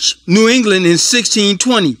England in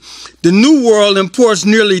 1620. The New World imports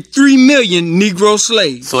nearly 3 million Negro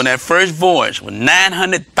slaves. So in that first voyage, when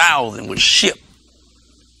 900,000 was shipped,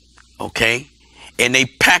 okay, and they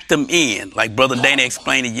packed them in, like Brother Dana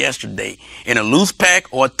explained it yesterday, in a loose pack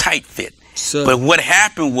or a tight fit. But what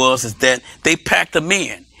happened was that they packed them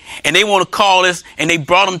in. And they want to call this, and they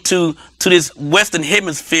brought them to this Western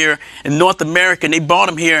Hemisphere in North America, and they brought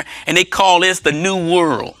them here, and they call this the New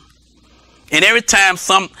World. And every time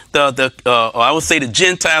I would say the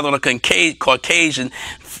Gentiles or the Caucasian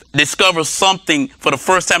discover something for the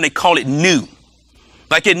first time, they call it new,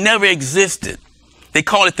 like it never existed. They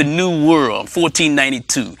call it the New World,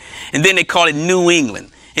 1492, and then they call it New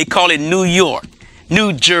England. They call it New York,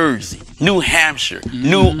 New Jersey, New Hampshire,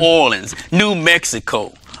 New Orleans, New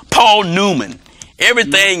Mexico. Paul Newman.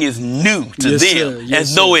 Everything is new to them,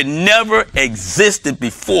 as though it never existed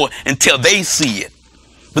before until they see it.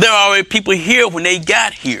 But there are already people here when they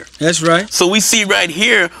got here. That's right. So we see right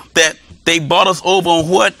here that they brought us over on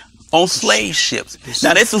what? On slave ships.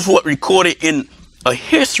 Now this is what recorded in a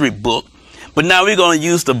history book, but now we're going to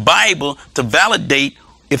use the Bible to validate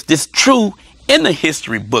if this true in the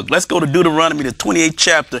history book. Let's go to Deuteronomy, the 28th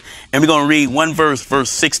chapter, and we're going to read one verse, verse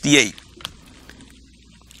 68.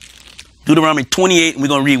 Deuteronomy 28, and we're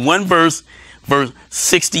going to read one verse, verse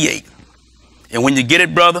 68. And when you get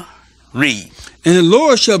it, brother, read. And the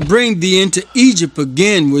Lord shall bring thee into Egypt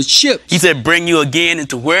again with ships. He said, bring you again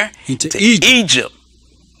into where? Into to Egypt. Egypt.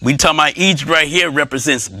 We talking about Egypt right here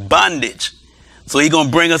represents bondage. So he's going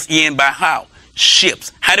to bring us in by how?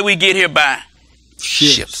 Ships. How do we get here? By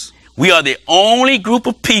ships. We are the only group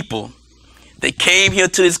of people that came here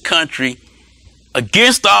to this country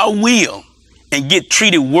against our will and get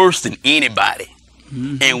treated worse than anybody.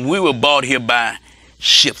 Mm-hmm. And we were brought here by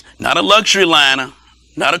ships. Not a luxury liner,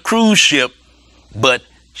 not a cruise ship, but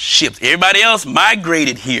ships. Everybody else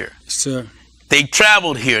migrated here. Sir. They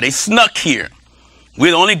traveled here. They snuck here.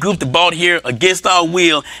 We're the only group that bought here against our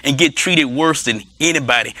will and get treated worse than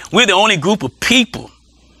anybody. We're the only group of people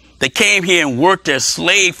that came here and worked as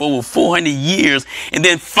slaves for over 400 years. And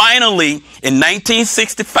then finally, in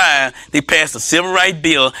 1965, they passed a civil rights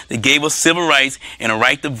bill that gave us civil rights and a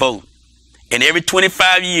right to vote. And every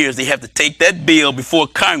 25 years, they have to take that bill before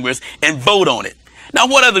Congress and vote on it. Now,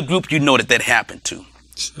 what other group you know that happened to?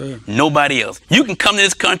 Sure. Nobody else. You can come to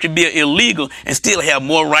this country, be illegal, and still have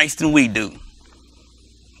more rights than we do.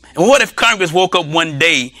 And what if Congress woke up one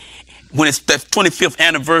day when it's the 25th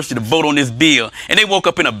anniversary to vote on this bill, and they woke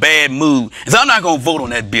up in a bad mood and said, I'm not going to vote on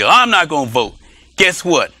that bill. I'm not going to vote. Guess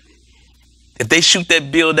what? If they shoot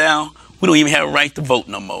that bill down, we don't even have a right to vote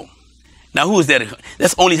no more. Now, who is that?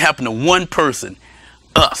 That's only happened to one person,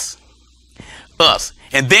 us. Us.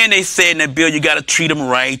 And then they said in that bill, you got to treat them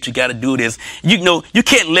right. You got to do this. You know, you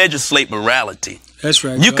can't legislate morality. That's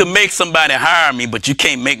right. You can make somebody hire me, but you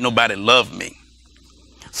can't make nobody love me.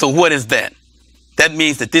 So what is that? That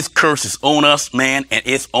means that this curse is on us, man, and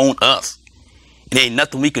it's on us. And there ain't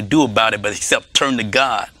nothing we could do about it but except turn to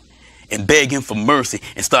God and beg him for mercy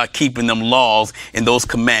and start keeping them laws and those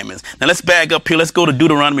commandments. Now let's back up here. Let's go to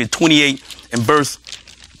Deuteronomy 28 and verse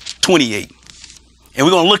 28. And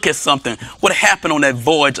we're going to look at something. What happened on that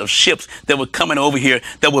voyage of ships that were coming over here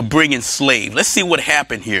that were bringing slaves? Let's see what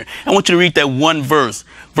happened here. I want you to read that one verse,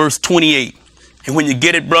 verse 28. And when you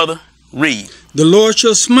get it, brother, read. The Lord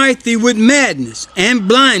shall smite thee with madness and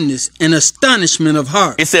blindness and astonishment of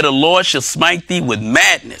heart. It said the Lord shall smite thee with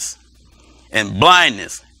madness and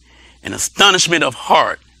blindness and astonishment of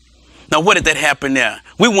heart. Now, what did that happen there?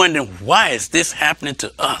 We're wondering, why is this happening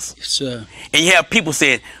to us? Yes, sir. And you have people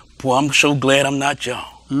saying, boy, I'm so glad I'm not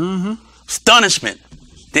y'all. Mm-hmm. Astonishment.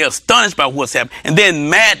 They're astonished by what's happening. And then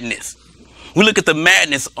madness. We look at the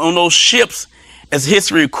madness on those ships. As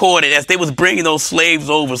history recorded, as they was bringing those slaves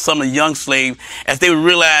over, some of the young slaves, as they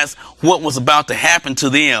realized what was about to happen to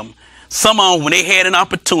them, some of them, when they had an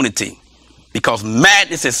opportunity, because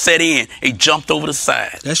madness had set in, they jumped over the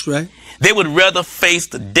side. That's right. They would rather face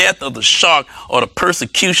the death of the shark or the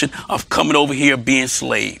persecution of coming over here being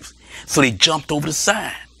slaves. So they jumped over the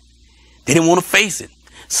side. They didn't want to face it.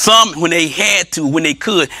 Some, when they had to, when they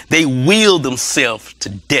could, they willed themselves to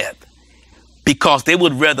death. Because they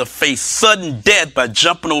would rather face sudden death by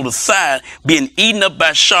jumping over the side, being eaten up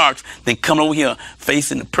by sharks, than coming over here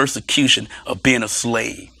facing the persecution of being a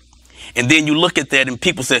slave. And then you look at that and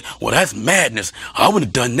people say, well, that's madness. I wouldn't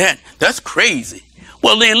have done that. That's crazy.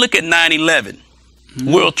 Well, then look at 9/11,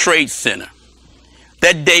 World Trade Center.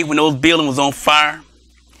 That day when those buildings was on fire,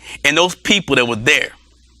 and those people that were there,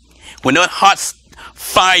 when that hot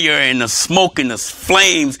fire and the smoke and the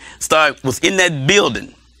flames was in that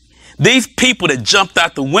building, these people that jumped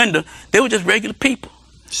out the window, they were just regular people.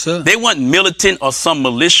 Sure. They weren't militant or some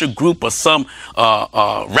militia group or some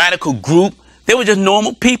radical group. They were just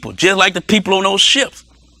normal people, just like the people on those ships.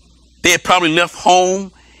 They had probably left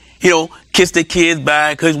home, you know, kissed their kids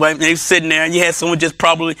by because they were sitting there, and you had someone just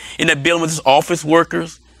probably in that building with just office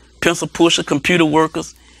workers, pencil pusher, computer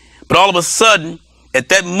workers. But all of a sudden, at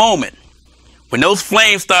that moment, when those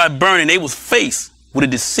flames started burning, they was faced with a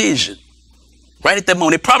decision. Right at that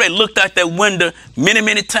moment, they probably looked out that window many,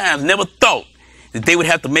 many times, never thought that they would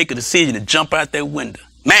have to make a decision to jump out that window.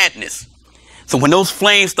 Madness. So when those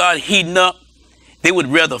flames started heating up, they would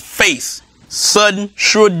rather face sudden,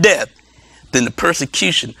 sure death than the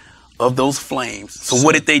persecution of those flames. So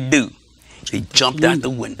what did they do? They jumped out the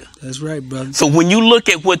window. That's right, brother. So when you look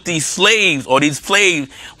at what these slaves,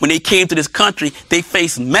 when they came to this country, they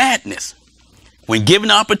faced madness. When given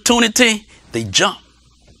the opportunity, they jumped.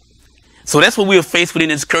 So that's what we are faced with in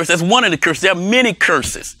this curse. That's one of the curses. There are many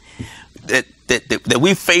curses that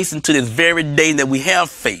we face into this very day that we have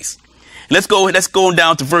faced. Let's go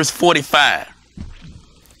down to verse 45.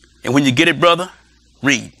 And when you get it, brother,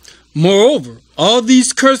 read. Moreover, all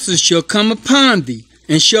these curses shall come upon thee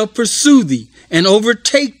and shall pursue thee, and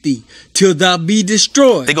overtake thee, till thou be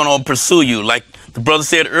destroyed. They're going to pursue you. Like the brother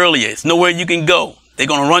said earlier, it's nowhere you can go. They're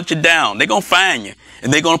going to run you down. They're going to find you,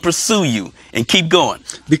 and they're going to pursue you and keep going.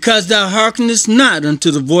 Because thou hearkenest not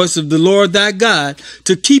unto the voice of the Lord thy God,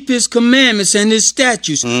 to keep his commandments and his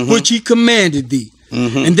statutes, which he commanded thee.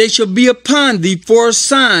 And they shall be upon thee for a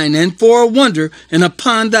sign and for a wonder, and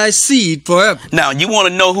upon thy seed forever. Now, you want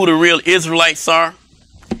to know who the real Israelites are?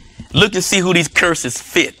 Look and see who these curses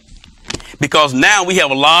fit. Because now we have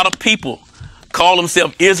a lot of people call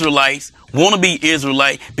themselves Israelites, want to be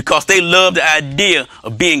Israelite, because they love the idea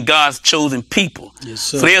of being God's chosen people. Yes,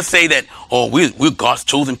 sir. So they'll say that, oh, we're God's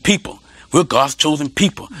chosen people. We're God's chosen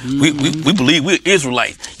people. We believe we're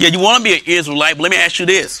Israelites. Yeah, you want to be an Israelite, but let me ask you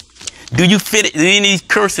this. Do you fit it? Do any of these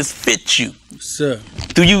curses fit you? Sir.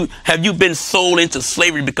 Have you been sold into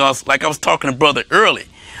slavery? Because like I was talking to brother earlier,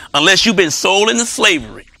 unless you've been sold into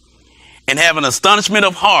slavery and have an astonishment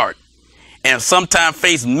of heart and sometimes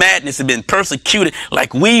face madness and been persecuted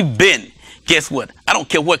like we've been, guess what? I don't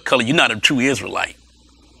care what color, you're not a true Israelite.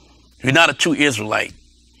 You're not a true Israelite.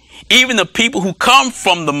 Even the people who come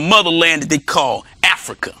from the motherland that they call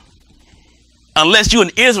Africa, unless you're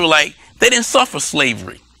an Israelite, they didn't suffer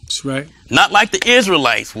slavery. That's right. Not like the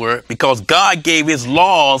Israelites were, because God gave his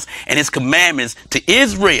laws and his commandments to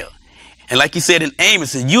Israel. And like he said in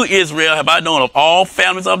Amos, you Israel have I known of all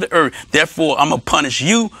families of the earth. Therefore, I'm going to punish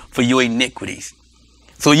you for your iniquities.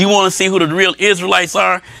 So you want to see who the real Israelites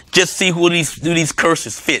are? Just see who these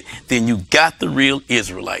curses fit. Then you got the real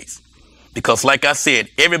Israelites. Because like I said,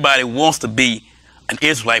 everybody wants to be an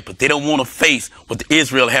Israelite, but they don't want to face what the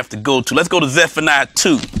Israel have to go to. Let's go to Zephaniah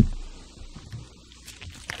 2.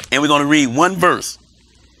 And we're going to read one verse.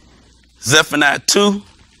 Zephaniah 2.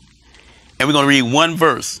 And we're going to read one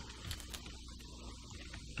verse.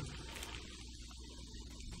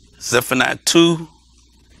 Zephaniah 2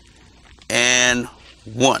 and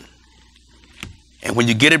 1. And when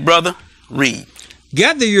you get it, brother, read.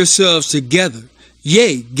 Gather yourselves together.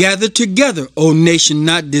 Yea, gather together, O nation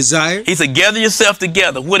not desired. He said, gather yourself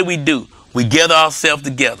together. What do? We gather ourselves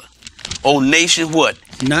together. O nation what?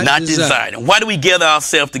 Not desired. And why do we gather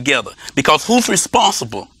ourselves together? Because who's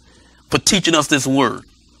responsible for teaching us this word?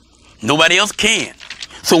 Nobody else can.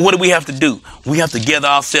 So what do we have to do? We have to gather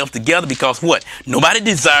ourselves together because what? Nobody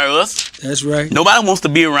desires us. That's right. Nobody wants to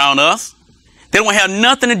be around us. They don't have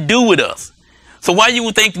nothing to do with us. So why you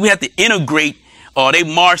would think we have to integrate, or they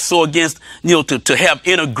march so against, to have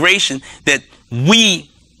integration, that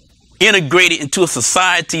we integrated into a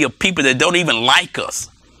society of people that don't even like us?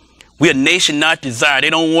 We're a nation not desired. They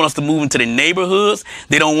don't want us to move into their neighborhoods.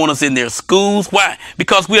 They don't want us in their schools. Why?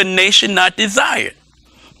 Because we're a nation not desired.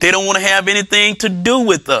 They don't want to have anything to do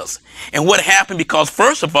with us. And what happened? Because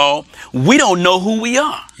first of all, we don't know who we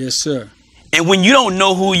are. Yes, sir. And when you don't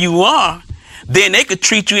know who you are, then they could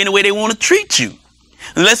treat you any way they want to treat you.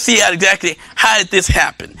 And let's see how did this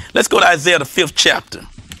happen. Let's go to Isaiah the 5th chapter.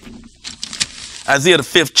 Isaiah the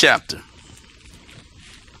 5th chapter.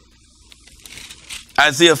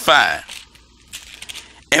 Isaiah 5.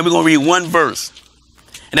 And we're going to read one verse.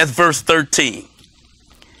 And that's verse 13.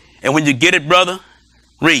 And when you get it, brother,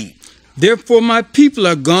 read. Therefore my people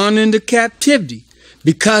are gone into captivity,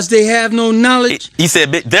 because they have no knowledge. He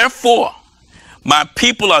said, therefore my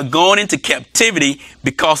people are going into captivity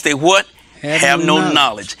because they what? Have no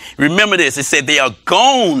knowledge. Remember this. It said they are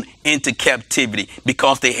gone into captivity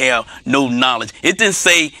because they have no knowledge. It didn't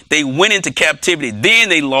say they went into captivity, then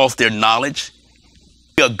they lost their knowledge.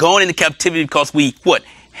 We are going into captivity because we what?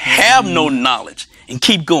 Have no knowledge. And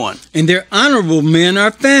keep going. And their honorable men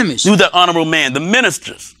are famished. Who's the honorable man? The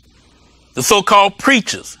ministers, the so-called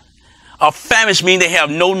preachers, are famished, meaning they have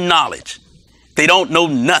no knowledge. They don't know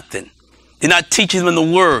nothing. They're not teaching them the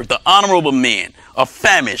word. The honorable men are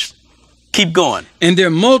famished. Keep going. And their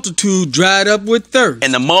multitude dried up with thirst.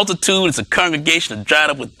 And the multitude is a congregation that dried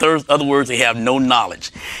up with thirst. In other words, they have no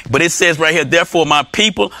knowledge. But it says right here, therefore my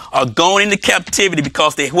people are going into captivity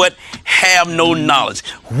because they what? Have no knowledge.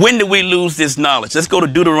 When do we lose this knowledge? Let's go to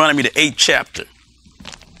Deuteronomy, the 8th chapter.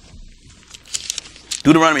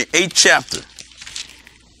 Deuteronomy 8th chapter.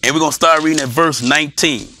 And we're going to start reading at verse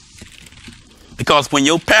 19. Because when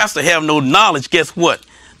your pastor have no knowledge, guess what?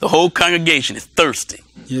 The whole congregation is thirsty.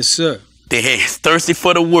 Yes, sir. They're thirsty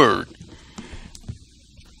for the word.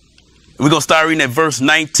 We're going to start reading at verse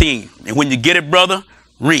 19. And when you get it, brother,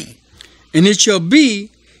 read. And it shall be,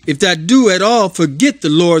 if thou do at all forget the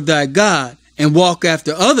Lord thy God, and walk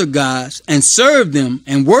after other gods, and serve them,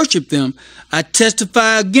 and worship them, I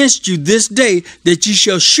testify against you this day that ye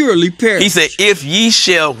shall surely perish. He said, if ye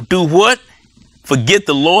shall do what? Forget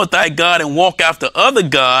the Lord thy God, and walk after other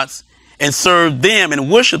gods, and serve them and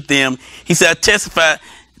worship them, he said, I testify,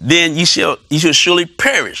 then you shall surely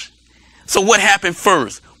perish. So what happened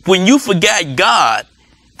first? When you forgot God,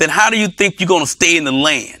 then how do you think you're going to stay in the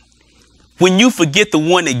land? When you forget the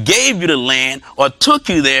one that gave you the land or took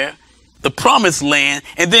you there, the promised land,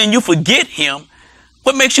 and then you forget him,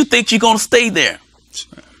 what makes you think you're going to stay there?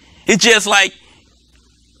 It's just like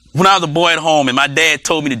when I was a boy at home and my dad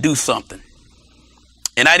told me to do something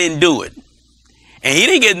and I didn't do it. And he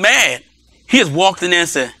didn't get mad. He just walked in there and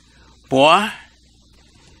said, boy,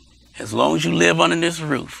 as long as you live under this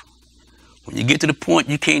roof, when you get to the point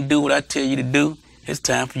you can't do what I tell you to do, it's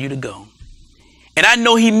time for you to go. And I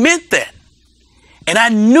know he meant that. And I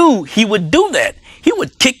knew he would do that. He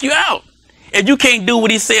would kick you out. If you can't do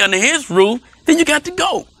what he said under his roof, then you got to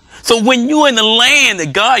go. So when you're in the land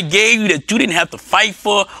that God gave you, that you didn't have to fight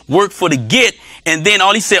for, work for to get, and then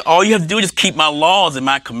all he said, all you have to do is just keep my laws and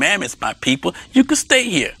my commandments, my people, you can stay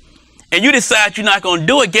here. And you decide you're not going to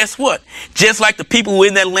do it, guess what? Just like the people who were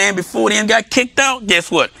in that land before them got kicked out,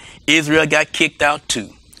 guess what? Israel got kicked out too.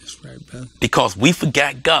 That's right, brother. Because we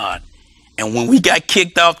forgot God. And when we got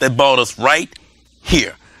kicked out, that brought us right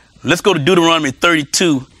here. Let's go to Deuteronomy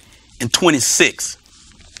 32 and 26.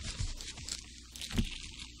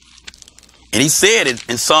 And he said it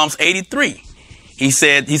in Psalms 83. He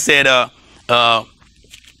said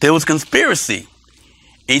there was conspiracy.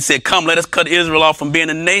 And he said, come, let us cut Israel off from being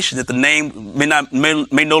a nation, that the name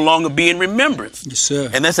may no longer be in remembrance. Yes, sir.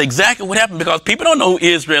 And that's exactly what happened, because people don't know who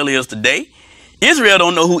Israel is today. Israel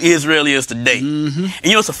don't know who Israel is today. Mm-hmm. And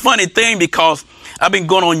you know, it's a funny thing, because I've been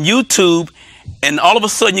going on YouTube, and all of a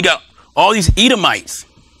sudden you got all these Edomites,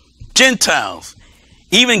 Gentiles,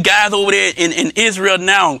 even guys over there in Israel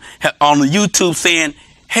now on the YouTube saying,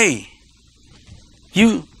 hey,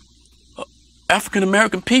 you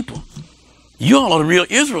African-American people, you all are the real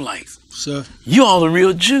Israelites. Sir. You all are the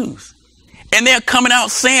real Jews. And they're coming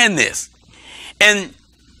out saying this. And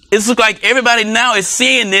it's like everybody now is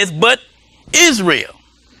seeing this but Israel.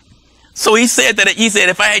 So he said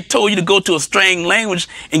if I had told you to go to a strange language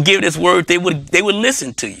and give this word, they would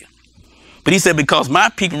listen to you. But he said, because my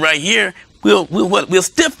people right here, we'll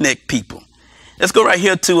stiff-neck people. Let's go right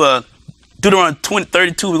here to Deuteronomy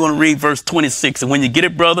 32. We're going to read verse 26. And when you get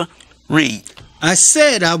it, brother, read. I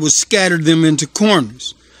said I would scatter them into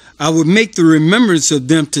corners. I would make the remembrance of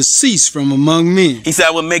them to cease from among men. He said,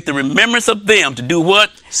 I would make the remembrance of them to do what?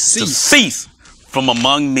 Cease. To cease from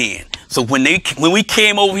among men. So when we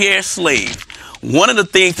came over here as slaves, one of the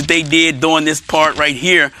things that they did during this part right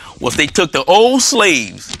here was they took the old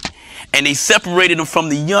slaves and they separated them from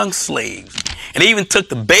the young slaves. And they even took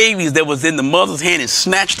the babies that was in the mother's hand and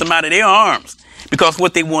snatched them out of their arms. Because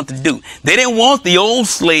what they wanted to do, they didn't want the old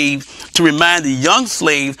slaves to remind the young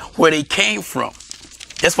slaves where they came from.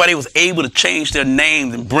 That's why they was able to change their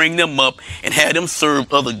names and bring them up and have them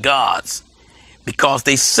serve other gods, because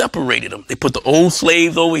they separated them. They put the old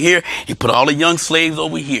slaves over here. He put all the young slaves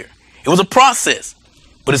over here. It was a process,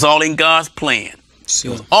 but it's all in God's plan. It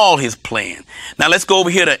was all his plan. Now let's go over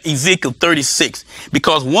here to Ezekiel 36,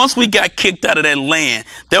 because once we got kicked out of that land,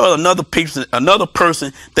 there was another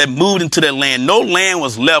person that moved into that land. No land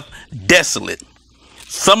was left desolate.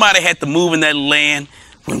 Somebody had to move in that land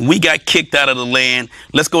when we got kicked out of the land.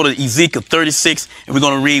 Let's go to Ezekiel 36, and we're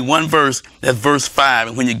going to read one verse. That's verse 5.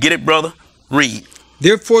 And when you get it, brother, read.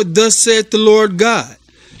 Therefore, thus saith the Lord God,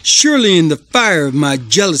 surely in the fire of my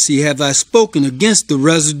jealousy have I spoken against the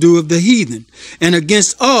residue of the heathen, and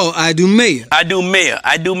against all Idumea.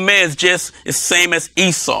 Idumea is just the same as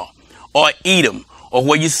Esau or Edom, or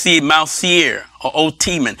where you see Mount Seir or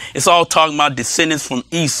Oteman. It's all talking about descendants from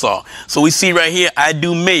Esau. So we see right here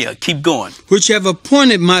Idumea. Keep going. Which have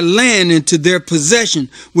appointed my land into their possession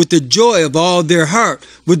with the joy of all their heart,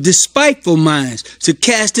 with despiteful minds, to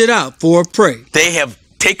cast it out for a prey. They have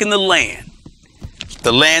taken the land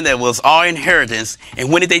that was our inheritance.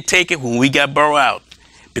 And when did they take it? When we got brought out.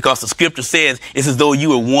 Because the scripture says it's as though you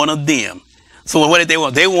were one of them. So what did they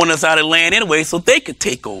want? They want us out of the land anyway, so they could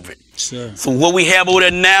take over it. Sure. So what we have over there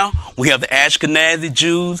now, we have the Ashkenazi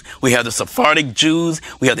Jews, we have the Sephardic Jews,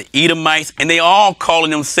 we have the Edomites, and they all calling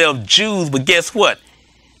themselves Jews. But guess what?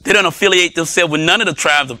 They don't affiliate themselves with none of the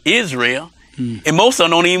tribes of Israel. And most of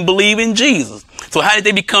them don't even believe in Jesus. So how did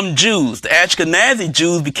they become Jews? The Ashkenazi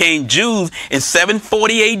Jews became Jews in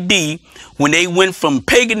 740 AD when they went from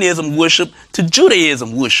paganism worship to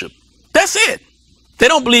Judaism worship. That's it. They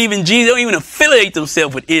don't believe in Jesus. They don't even affiliate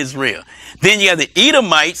themselves with Israel. Then you have the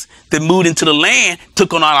Edomites that moved into the land,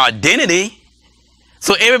 took on our identity.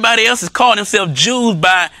 So everybody else is calling themselves Jews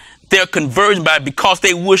by their conversion, because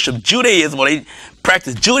they worship Judaism, or they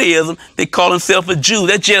practice Judaism, they call themselves a Jew.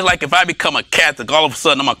 That's just like if I become a Catholic, all of a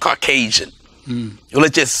sudden I'm a Caucasian.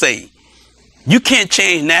 Let's just say, you can't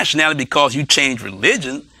change nationality because you change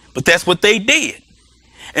religion, but that's what they did.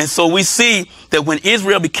 And so we see that when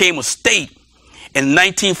Israel became a state in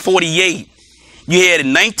 1948, you had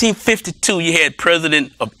in 1952, you had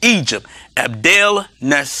President of Egypt, Abdel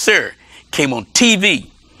Nasser, came on TV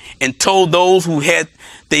and told those who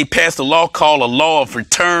they passed a law called a law of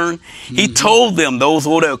return. He told them, those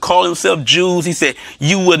who were calling themselves Jews, he said,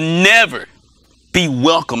 you will never be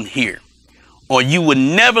welcomed here, or you will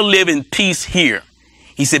never live in peace here.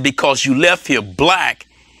 He said, because you left here black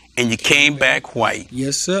and you came back white.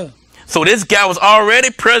 Yes, sir. So this guy was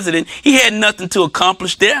already president. He had nothing to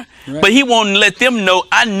accomplish there, but he wanted to let them know,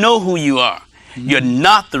 I know who you are. You're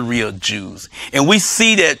not the real Jews. And we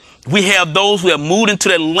see that we have those who have moved into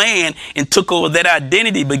that land and took over that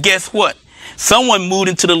identity. But guess what? Someone moved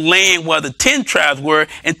into the land where the 10 tribes were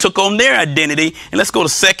and took on their identity. And let's go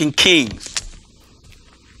to 2 Kings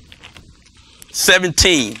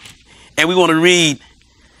 17. And we want to read,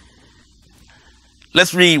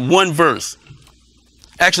 let's read one verse.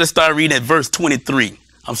 Actually, let's start reading at verse 23.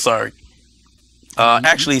 I'm sorry.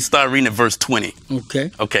 Actually, start reading at verse 20.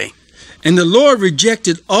 Okay. Okay. And the Lord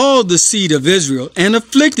rejected all the seed of Israel and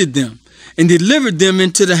afflicted them and delivered them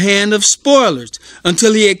into the hand of spoilers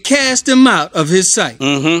until he had cast them out of his sight.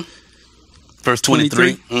 Verse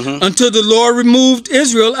 23. Until the Lord removed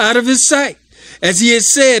Israel out of his sight, as he had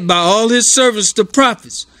said by all his servants the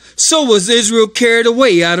prophets. So was Israel carried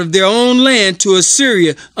away out of their own land to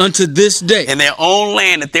Assyria unto this day. And their own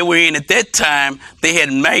land that they were in at that time, they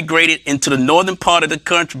had migrated into the northern part of the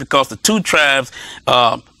country because the 2 tribes,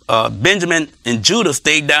 Benjamin and Judah,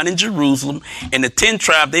 stayed down in Jerusalem, and the 10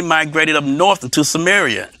 tribes, they migrated up north into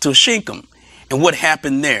Samaria, to Shechem. And what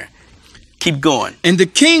happened there? Keep going. And the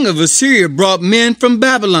king of Assyria brought men from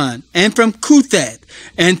Babylon, and from Cuthath,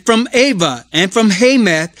 and from Ava, and from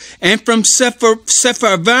Hamath, and from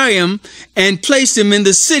Sepharvaim, and placed them in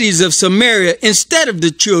the cities of Samaria instead of the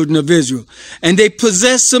children of Israel. And they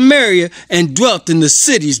possessed Samaria and dwelt in the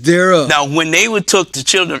cities thereof. Now, when they took the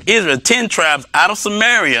children of Israel, 10 tribes out of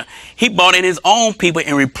Samaria, he brought in his own people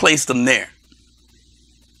and replaced them there.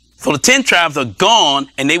 So the 10 tribes are gone,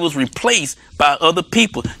 and they was replaced by other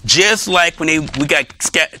people, just like when we got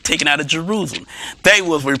taken out of Jerusalem. They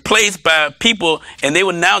was replaced by people, and they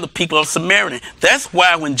were now the people of Samaria. That's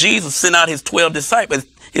why when Jesus sent out his 12 disciples,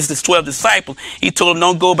 he told them,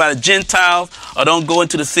 don't go by the Gentiles or don't go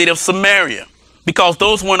into the city of Samaria, because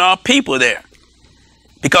those weren't our people there.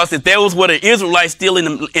 Because if there was were the Israelites still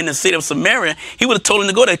in the city of Samaria, he would have told them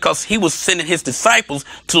to go there, because he was sending his disciples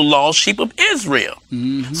to the lost sheep of Israel.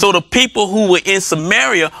 So the people who were in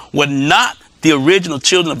Samaria were not the original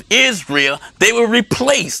children of Israel. They were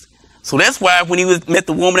replaced. So that's why when he met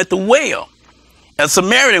the woman at the well, a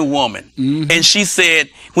Samaritan woman, and she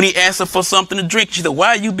said, when he asked her for something to drink, she said, why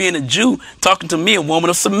are you being a Jew talking to me, a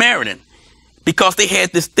woman of Samaritan? Because they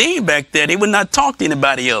had this thing back there. They would not talk to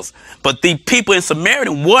anybody else. But the people in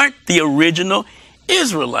Samaria weren't the original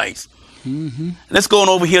Israelites. Let's go on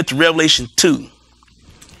over here to Revelation 2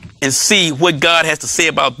 and see what God has to say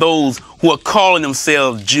about those who are calling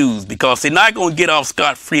themselves Jews, because they're not going to get off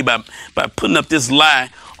scot-free by putting up this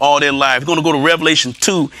lie all their life. We're going to go to Revelation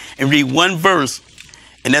 2 and read one verse,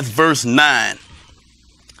 and that's verse 9.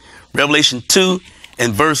 Revelation 2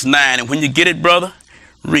 and verse 9. And when you get it, brother,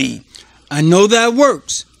 read. I know thy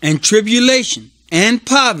works, and tribulation, and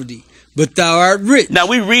poverty, but thou art rich. Now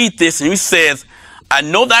we read this, and he says, I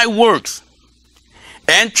know thy works,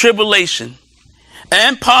 and tribulation,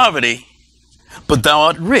 and poverty, but thou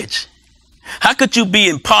art rich. How could you be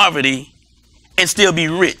in poverty and still be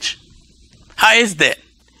rich? How is that?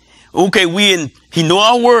 Okay, he know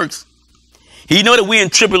our works. He know that we're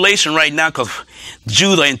in tribulation right now, because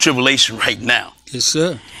Jews are in tribulation right now. Yes,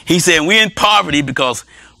 sir. He said we're in poverty because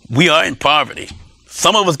we are in poverty.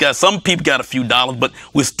 Some people got a few dollars, but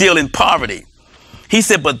we're still in poverty. He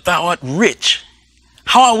said, but thou art rich.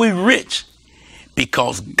 How are we rich?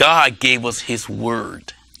 Because God gave us his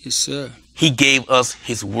word. Yes, sir. He gave us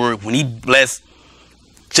his word. When he blessed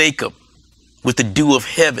Jacob with the dew of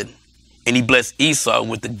heaven, and he blessed Esau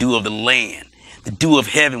with the dew of the land, the dew of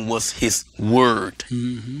heaven was his word.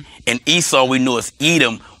 And Esau, we know as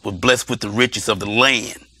Edom, was blessed with the riches of the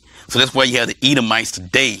land. So that's why you have the Edomites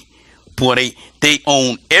today. Boy, they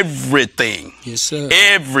own everything. Yes, sir.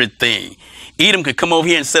 Everything. Edom could come over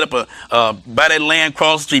here and set up buy that land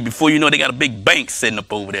across the street. Before you know, they got a big bank setting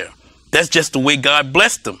up over there. That's just the way God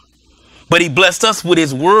blessed them. But he blessed us with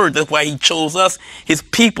his word. That's why he chose us, his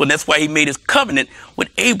people. And that's why he made his covenant with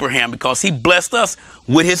Abraham, because he blessed us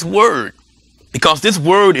with his word. Because this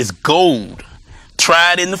word is gold,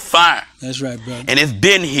 tried in the fire. That's right, brother. And it's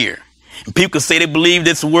been here. And people can say they believe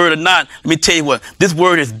this word or not. Let me tell you what, this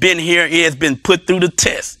word has been here. It has been put through the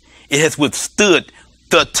test. It has withstood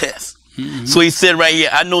the test. So he said right here,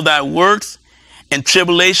 I know thy works and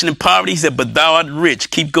tribulation and poverty. He said, but thou art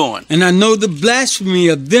rich. Keep going. And I know the blasphemy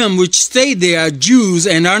of them which say they are Jews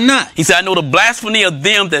and are not. He said, I know the blasphemy of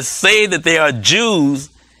them that say that they are Jews,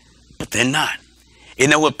 but they're not. You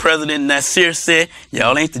know what President Nasser said?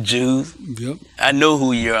 Y'all ain't the Jews. Yep. I know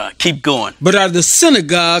who you are. Keep going. But are the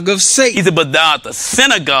synagogue of Satan. He said, but thou art the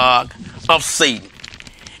synagogue of Satan.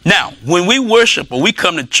 Now, when we worship or we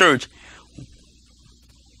come to church,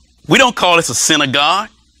 we don't call this a synagogue.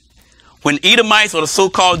 When Edomites or the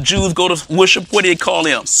so-called Jews go to worship, what do they call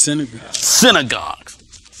them? Synagogue.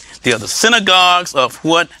 Synagogues. They are the synagogues of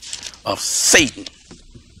what? Of Satan.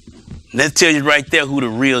 And that tells you right there who the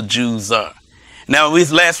real Jews are. Now,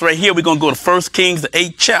 this last right here, we're going to go to 1 Kings, the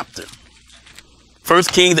 8th chapter. 1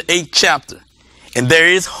 Kings, the 8th chapter. And there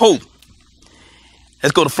is hope.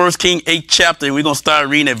 Let's go to 1 Kings, 8th chapter, and we're going to start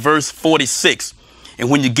reading at verse 46. And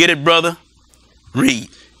when you get it, brother, read.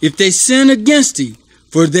 If they sin against thee,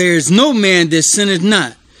 for there is no man that sinneth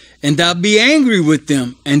not, and thou be angry with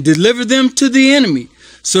them, and deliver them to the enemy,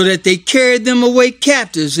 so that they carry them away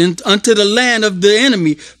captives unto the land of the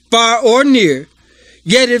enemy, far or near.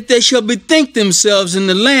 Yet if they shall bethink themselves in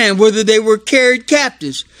the land whither they were carried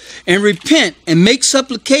captives, and repent and make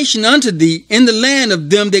supplication unto thee in the land of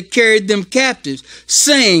them that carried them captives,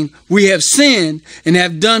 saying, we have sinned and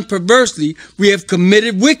have done perversely, we have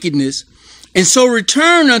committed wickedness, and so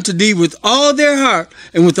return unto thee with all their heart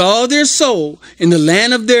and with all their soul in the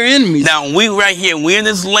land of their enemies. Now, we right here, we're in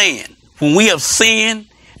this land. When we have sinned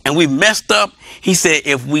and we messed up, he said,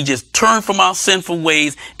 if we just turn from our sinful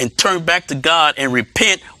ways and turn back to God and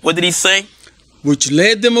repent, what did he say? Which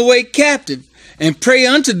led them away captive, and pray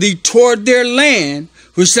unto thee toward their land,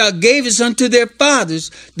 which thou gavest unto their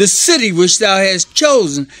fathers, the city which thou hast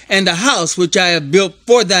chosen, and the house which I have built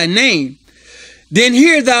for thy name. Then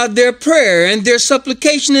hear thou their prayer and their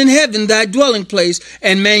supplication in heaven, thy dwelling place,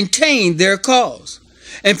 and maintain their cause.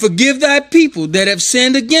 And forgive thy people that have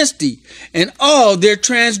sinned against thee, and all their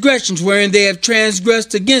transgressions wherein they have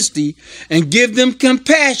transgressed against thee, and give them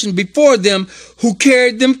compassion before them who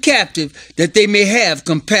carried them captive, that they may have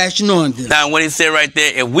compassion on them. Now, what he said right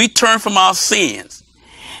there, if we turn from our sins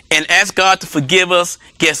and ask God to forgive us,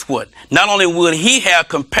 guess what? Not only will he have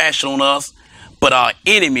compassion on us, but our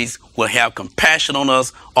enemies will have compassion on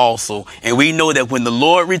us also. And we know that when the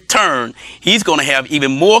Lord returns, he's going to have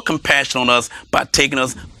even more compassion on us by taking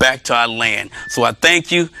us back to our land. So I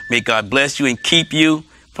thank you. May God bless you and keep you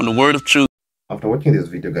from the word of truth. After watching this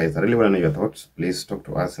video, guys, I really want to know your thoughts. Please talk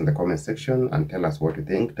to us in the comment section and tell us what you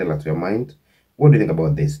think. Tell us your mind. What do you think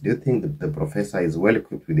about this? Do you think that the professor is well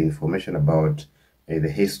equipped with information about the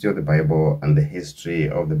history of the Bible and the history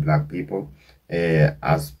of the black people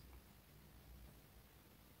as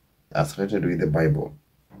related with the Bible?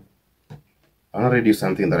 I want to read you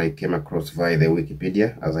something that I came across via the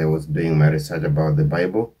Wikipedia as I was doing my research about the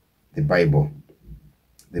Bible. The Bible,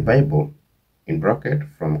 in bracket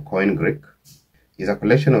from Koine Greek, is a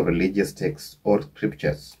collection of religious texts or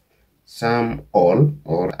scriptures, some, all,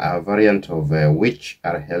 or a variant of which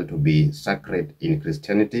are held to be sacred in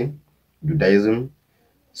Christianity, Judaism,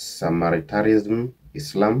 Samaritanism,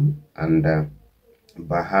 Islam, and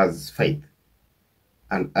Baha'is faith,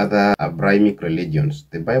 and other Abrahamic religions.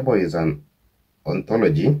 The Bible is an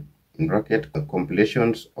anthology, in bracket,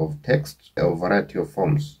 compilations of texts of a variety of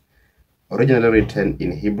forms, originally written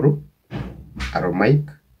in Hebrew, Aramaic,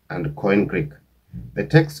 and Koine Greek. The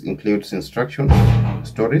text includes instructions,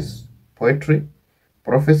 stories, poetry,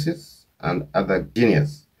 prophecies, and other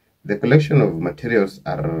genius. The collection of materials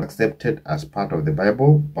are accepted as part of the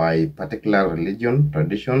Bible by particular religion,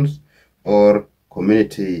 traditions, or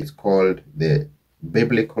community. Is called the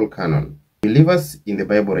biblical canon. Believers in the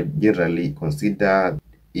Bible generally consider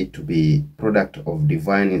it to be product of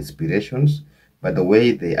divine inspirations, but the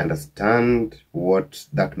way they understand what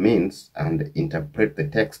that means and interpret the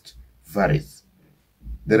text varies.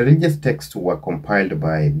 The religious texts were compiled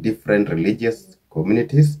by different religious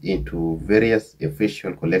communities into various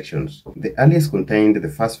official collections. The earliest contained the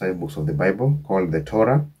first 5 books of the Bible, called the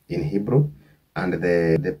Torah in Hebrew, and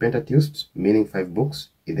the Pentateuch, meaning 5 books,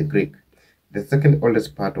 in the Greek. The second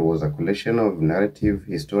oldest part was a collection of narrative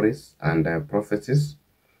histories and prophecies,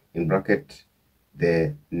 in bracket,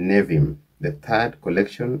 the Nevi'im. The third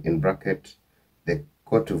collection, in bracket, the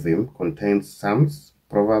Ketuvim, contains Psalms,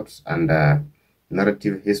 Proverbs, and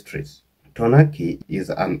narrative histories. Tanakh is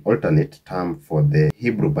an alternate term for the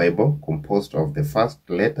Hebrew Bible, composed of the first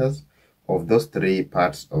letters of those three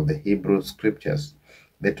parts of the Hebrew scriptures: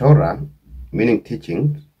 the Torah, meaning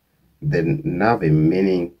teaching, the Navi,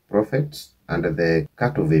 meaning prophets, and the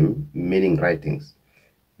Ketuvim, meaning writings.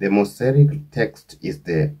 The Mosaic text is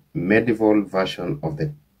the medieval version of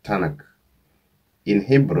the Tanakh. In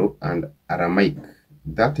Hebrew and Aramaic,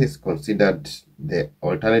 that is considered the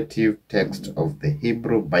alternative text of the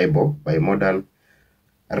Hebrew Bible by modern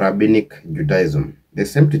rabbinic Judaism. The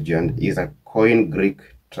Septuagint is a Koine Greek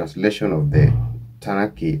translation of the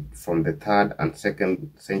Tanakh from the 3rd and 2nd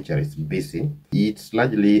centuries BC. It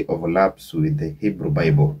largely overlaps with the Hebrew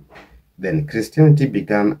Bible. Then Christianity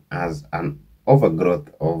began as an overgrowth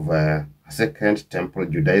of Second Temple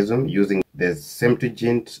Judaism, using the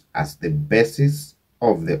Septuagint as the basis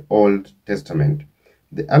of the Old Testament.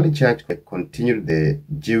 The early church continued the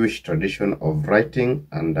Jewish tradition of writing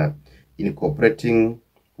and incorporating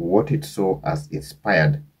what it saw as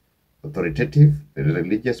inspired, authoritative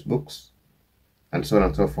religious books, and so on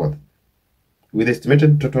and so forth. With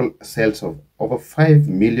estimated total sales of over 5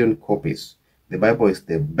 million copies, the Bible is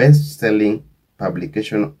the best-selling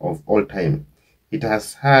publication of all time. It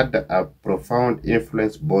has had a profound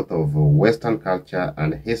influence both of Western culture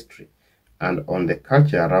and history, and on the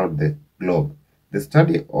culture around the globe. The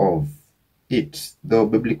study of it, though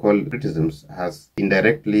biblical criticisms, has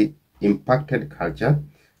indirectly impacted culture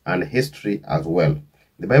and history as well.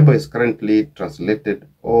 The Bible is currently translated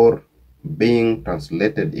or being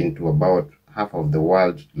translated into about half of the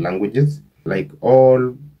world's languages. Like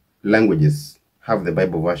all languages have the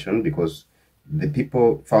Bible version because the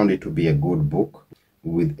people found it to be a good book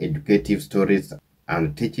with educative stories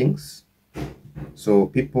and teachings. So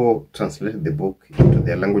people translated the book into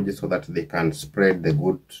their languages so that they can spread the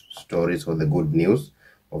good stories or the good news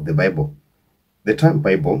of the Bible. The term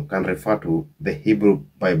Bible can refer to the Hebrew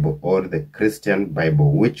Bible or the Christian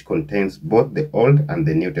Bible, which contains both the Old and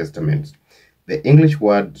the New Testaments. The English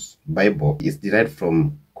word Bible is derived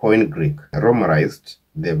from Koine Greek, romanized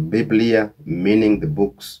the Biblia, meaning the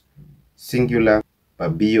books, singular,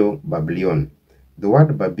 Babio, Babylon. The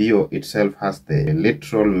word Babio itself has the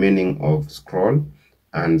literal meaning of scroll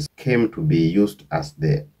and came to be used as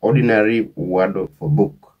the ordinary word for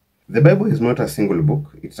book. The Bible is not a single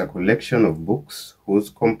book. It's a collection of books whose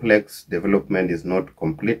complex development is not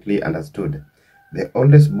completely understood. The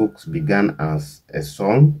oldest books began as a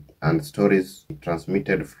song and stories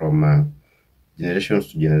transmitted from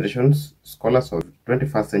generations to generations. Scholars of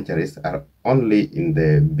 21st centuries are only in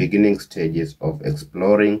the beginning stages of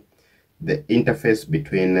exploring the interface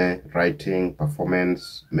between writing,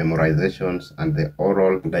 performance, memorizations, and the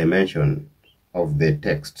oral dimension of the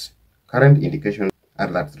text. Current indications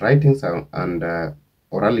are that writings and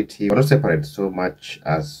orality are not separate so much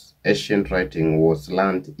as ancient writing was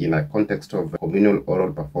learned in a context of communal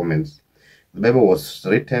oral performance. The Bible was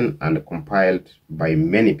written and compiled by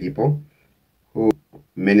many people who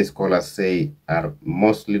many scholars say are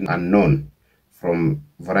mostly unknown from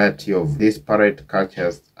a variety of disparate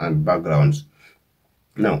cultures and backgrounds.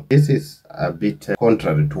 Now, this is a bit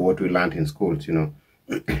contrary to what we learned in schools,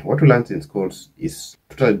 What we learned in schools is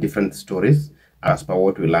totally different stories as per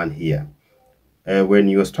what we learn here. When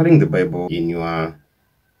you are studying the Bible in your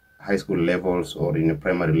high school levels or in your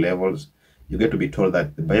primary levels, you get to be told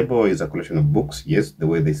that the Bible is a collection of books, yes, the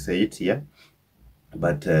way they say it here.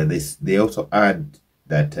 But they also add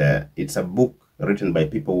that it's a book written by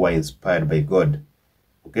people who are inspired by God.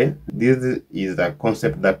 Okay, this is a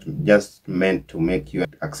concept that just meant to make you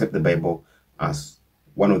accept the Bible as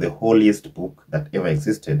one of the holiest books that ever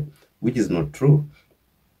existed, which is not true.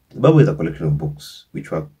 The Bible is a collection of books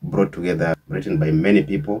which were brought together, written by many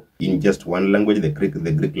people in just one language, the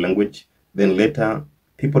Greek language. Then later,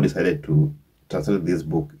 people decided to translate this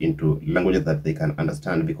book into languages that they can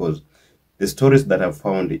understand, because the stories that are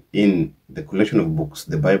found in the collection of books,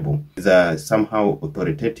 the Bible, is somehow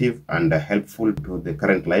authoritative and helpful to the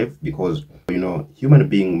current life, because, human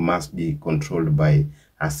being must be controlled by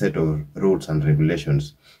a set of rules and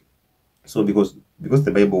regulations. So because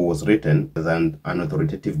the Bible was written as an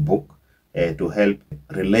authoritative book to help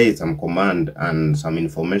relay some command and some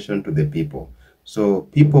information to the people. So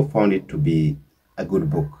people found it to be a good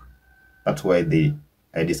book. That's why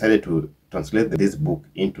I decided to translate this book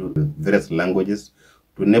into various languages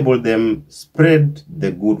to enable them spread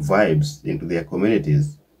the good vibes into their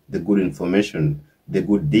communities, the good information, the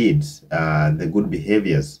good deeds, the good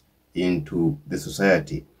behaviors into the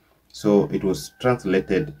society. So it was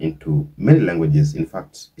translated into many languages. In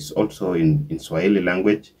fact, it's also in Swahili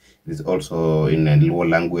language. It's also in a Luo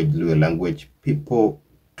language. People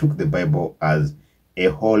took the Bible as a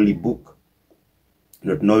holy book,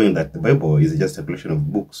 not knowing that the Bible is just a collection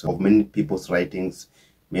of books, of many people's writings,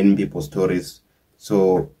 many people's stories.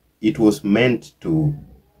 So it was meant to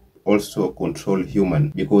also control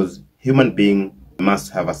human, because human being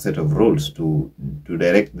must have a set of rules to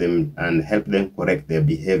direct them and help them correct their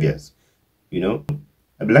behaviors. You know,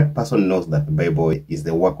 a black person knows that the Bible is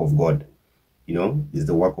the work of God. You know, is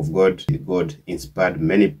the work of God. God inspired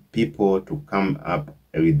many people to come up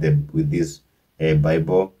with this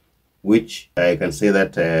Bible, which I can say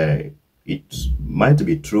that it might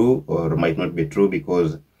be true or might not be true,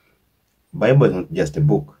 because Bible is not just a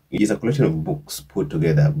book. It is a collection of books put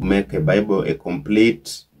together. Make a Bible a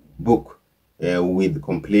complete book with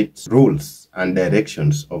complete rules and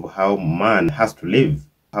directions of how man has to live,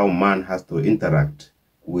 how man has to interact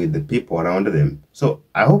with the people around them. So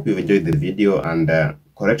I hope you've enjoyed the video and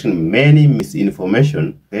correcting many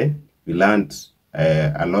misinformation. Okay, we learned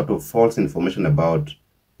a lot of false information about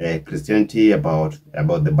Christianity, about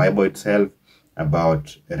the Bible itself,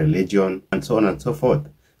 about religion, and so on and so forth.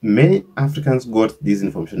 Many Africans got this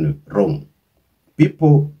information wrong.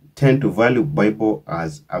 People tend to value Bible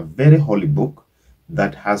as a very holy book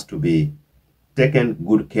that has to be taken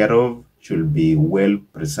good care of, should be well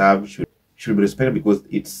preserved, should be respected, because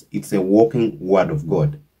it's a walking word of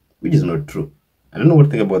God, which is not true. I don't know what to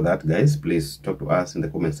think about that, guys. Please talk to us in the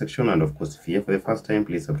comment section, and of course, if you're here for the first time,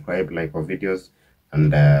 please subscribe, like our videos,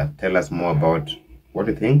 and tell us more about what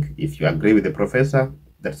you think. If you agree with the professor,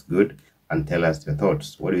 that's good, and tell us your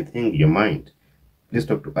thoughts. What do you think, your mind? Please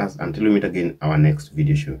talk to us until we meet again our next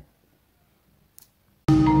video show.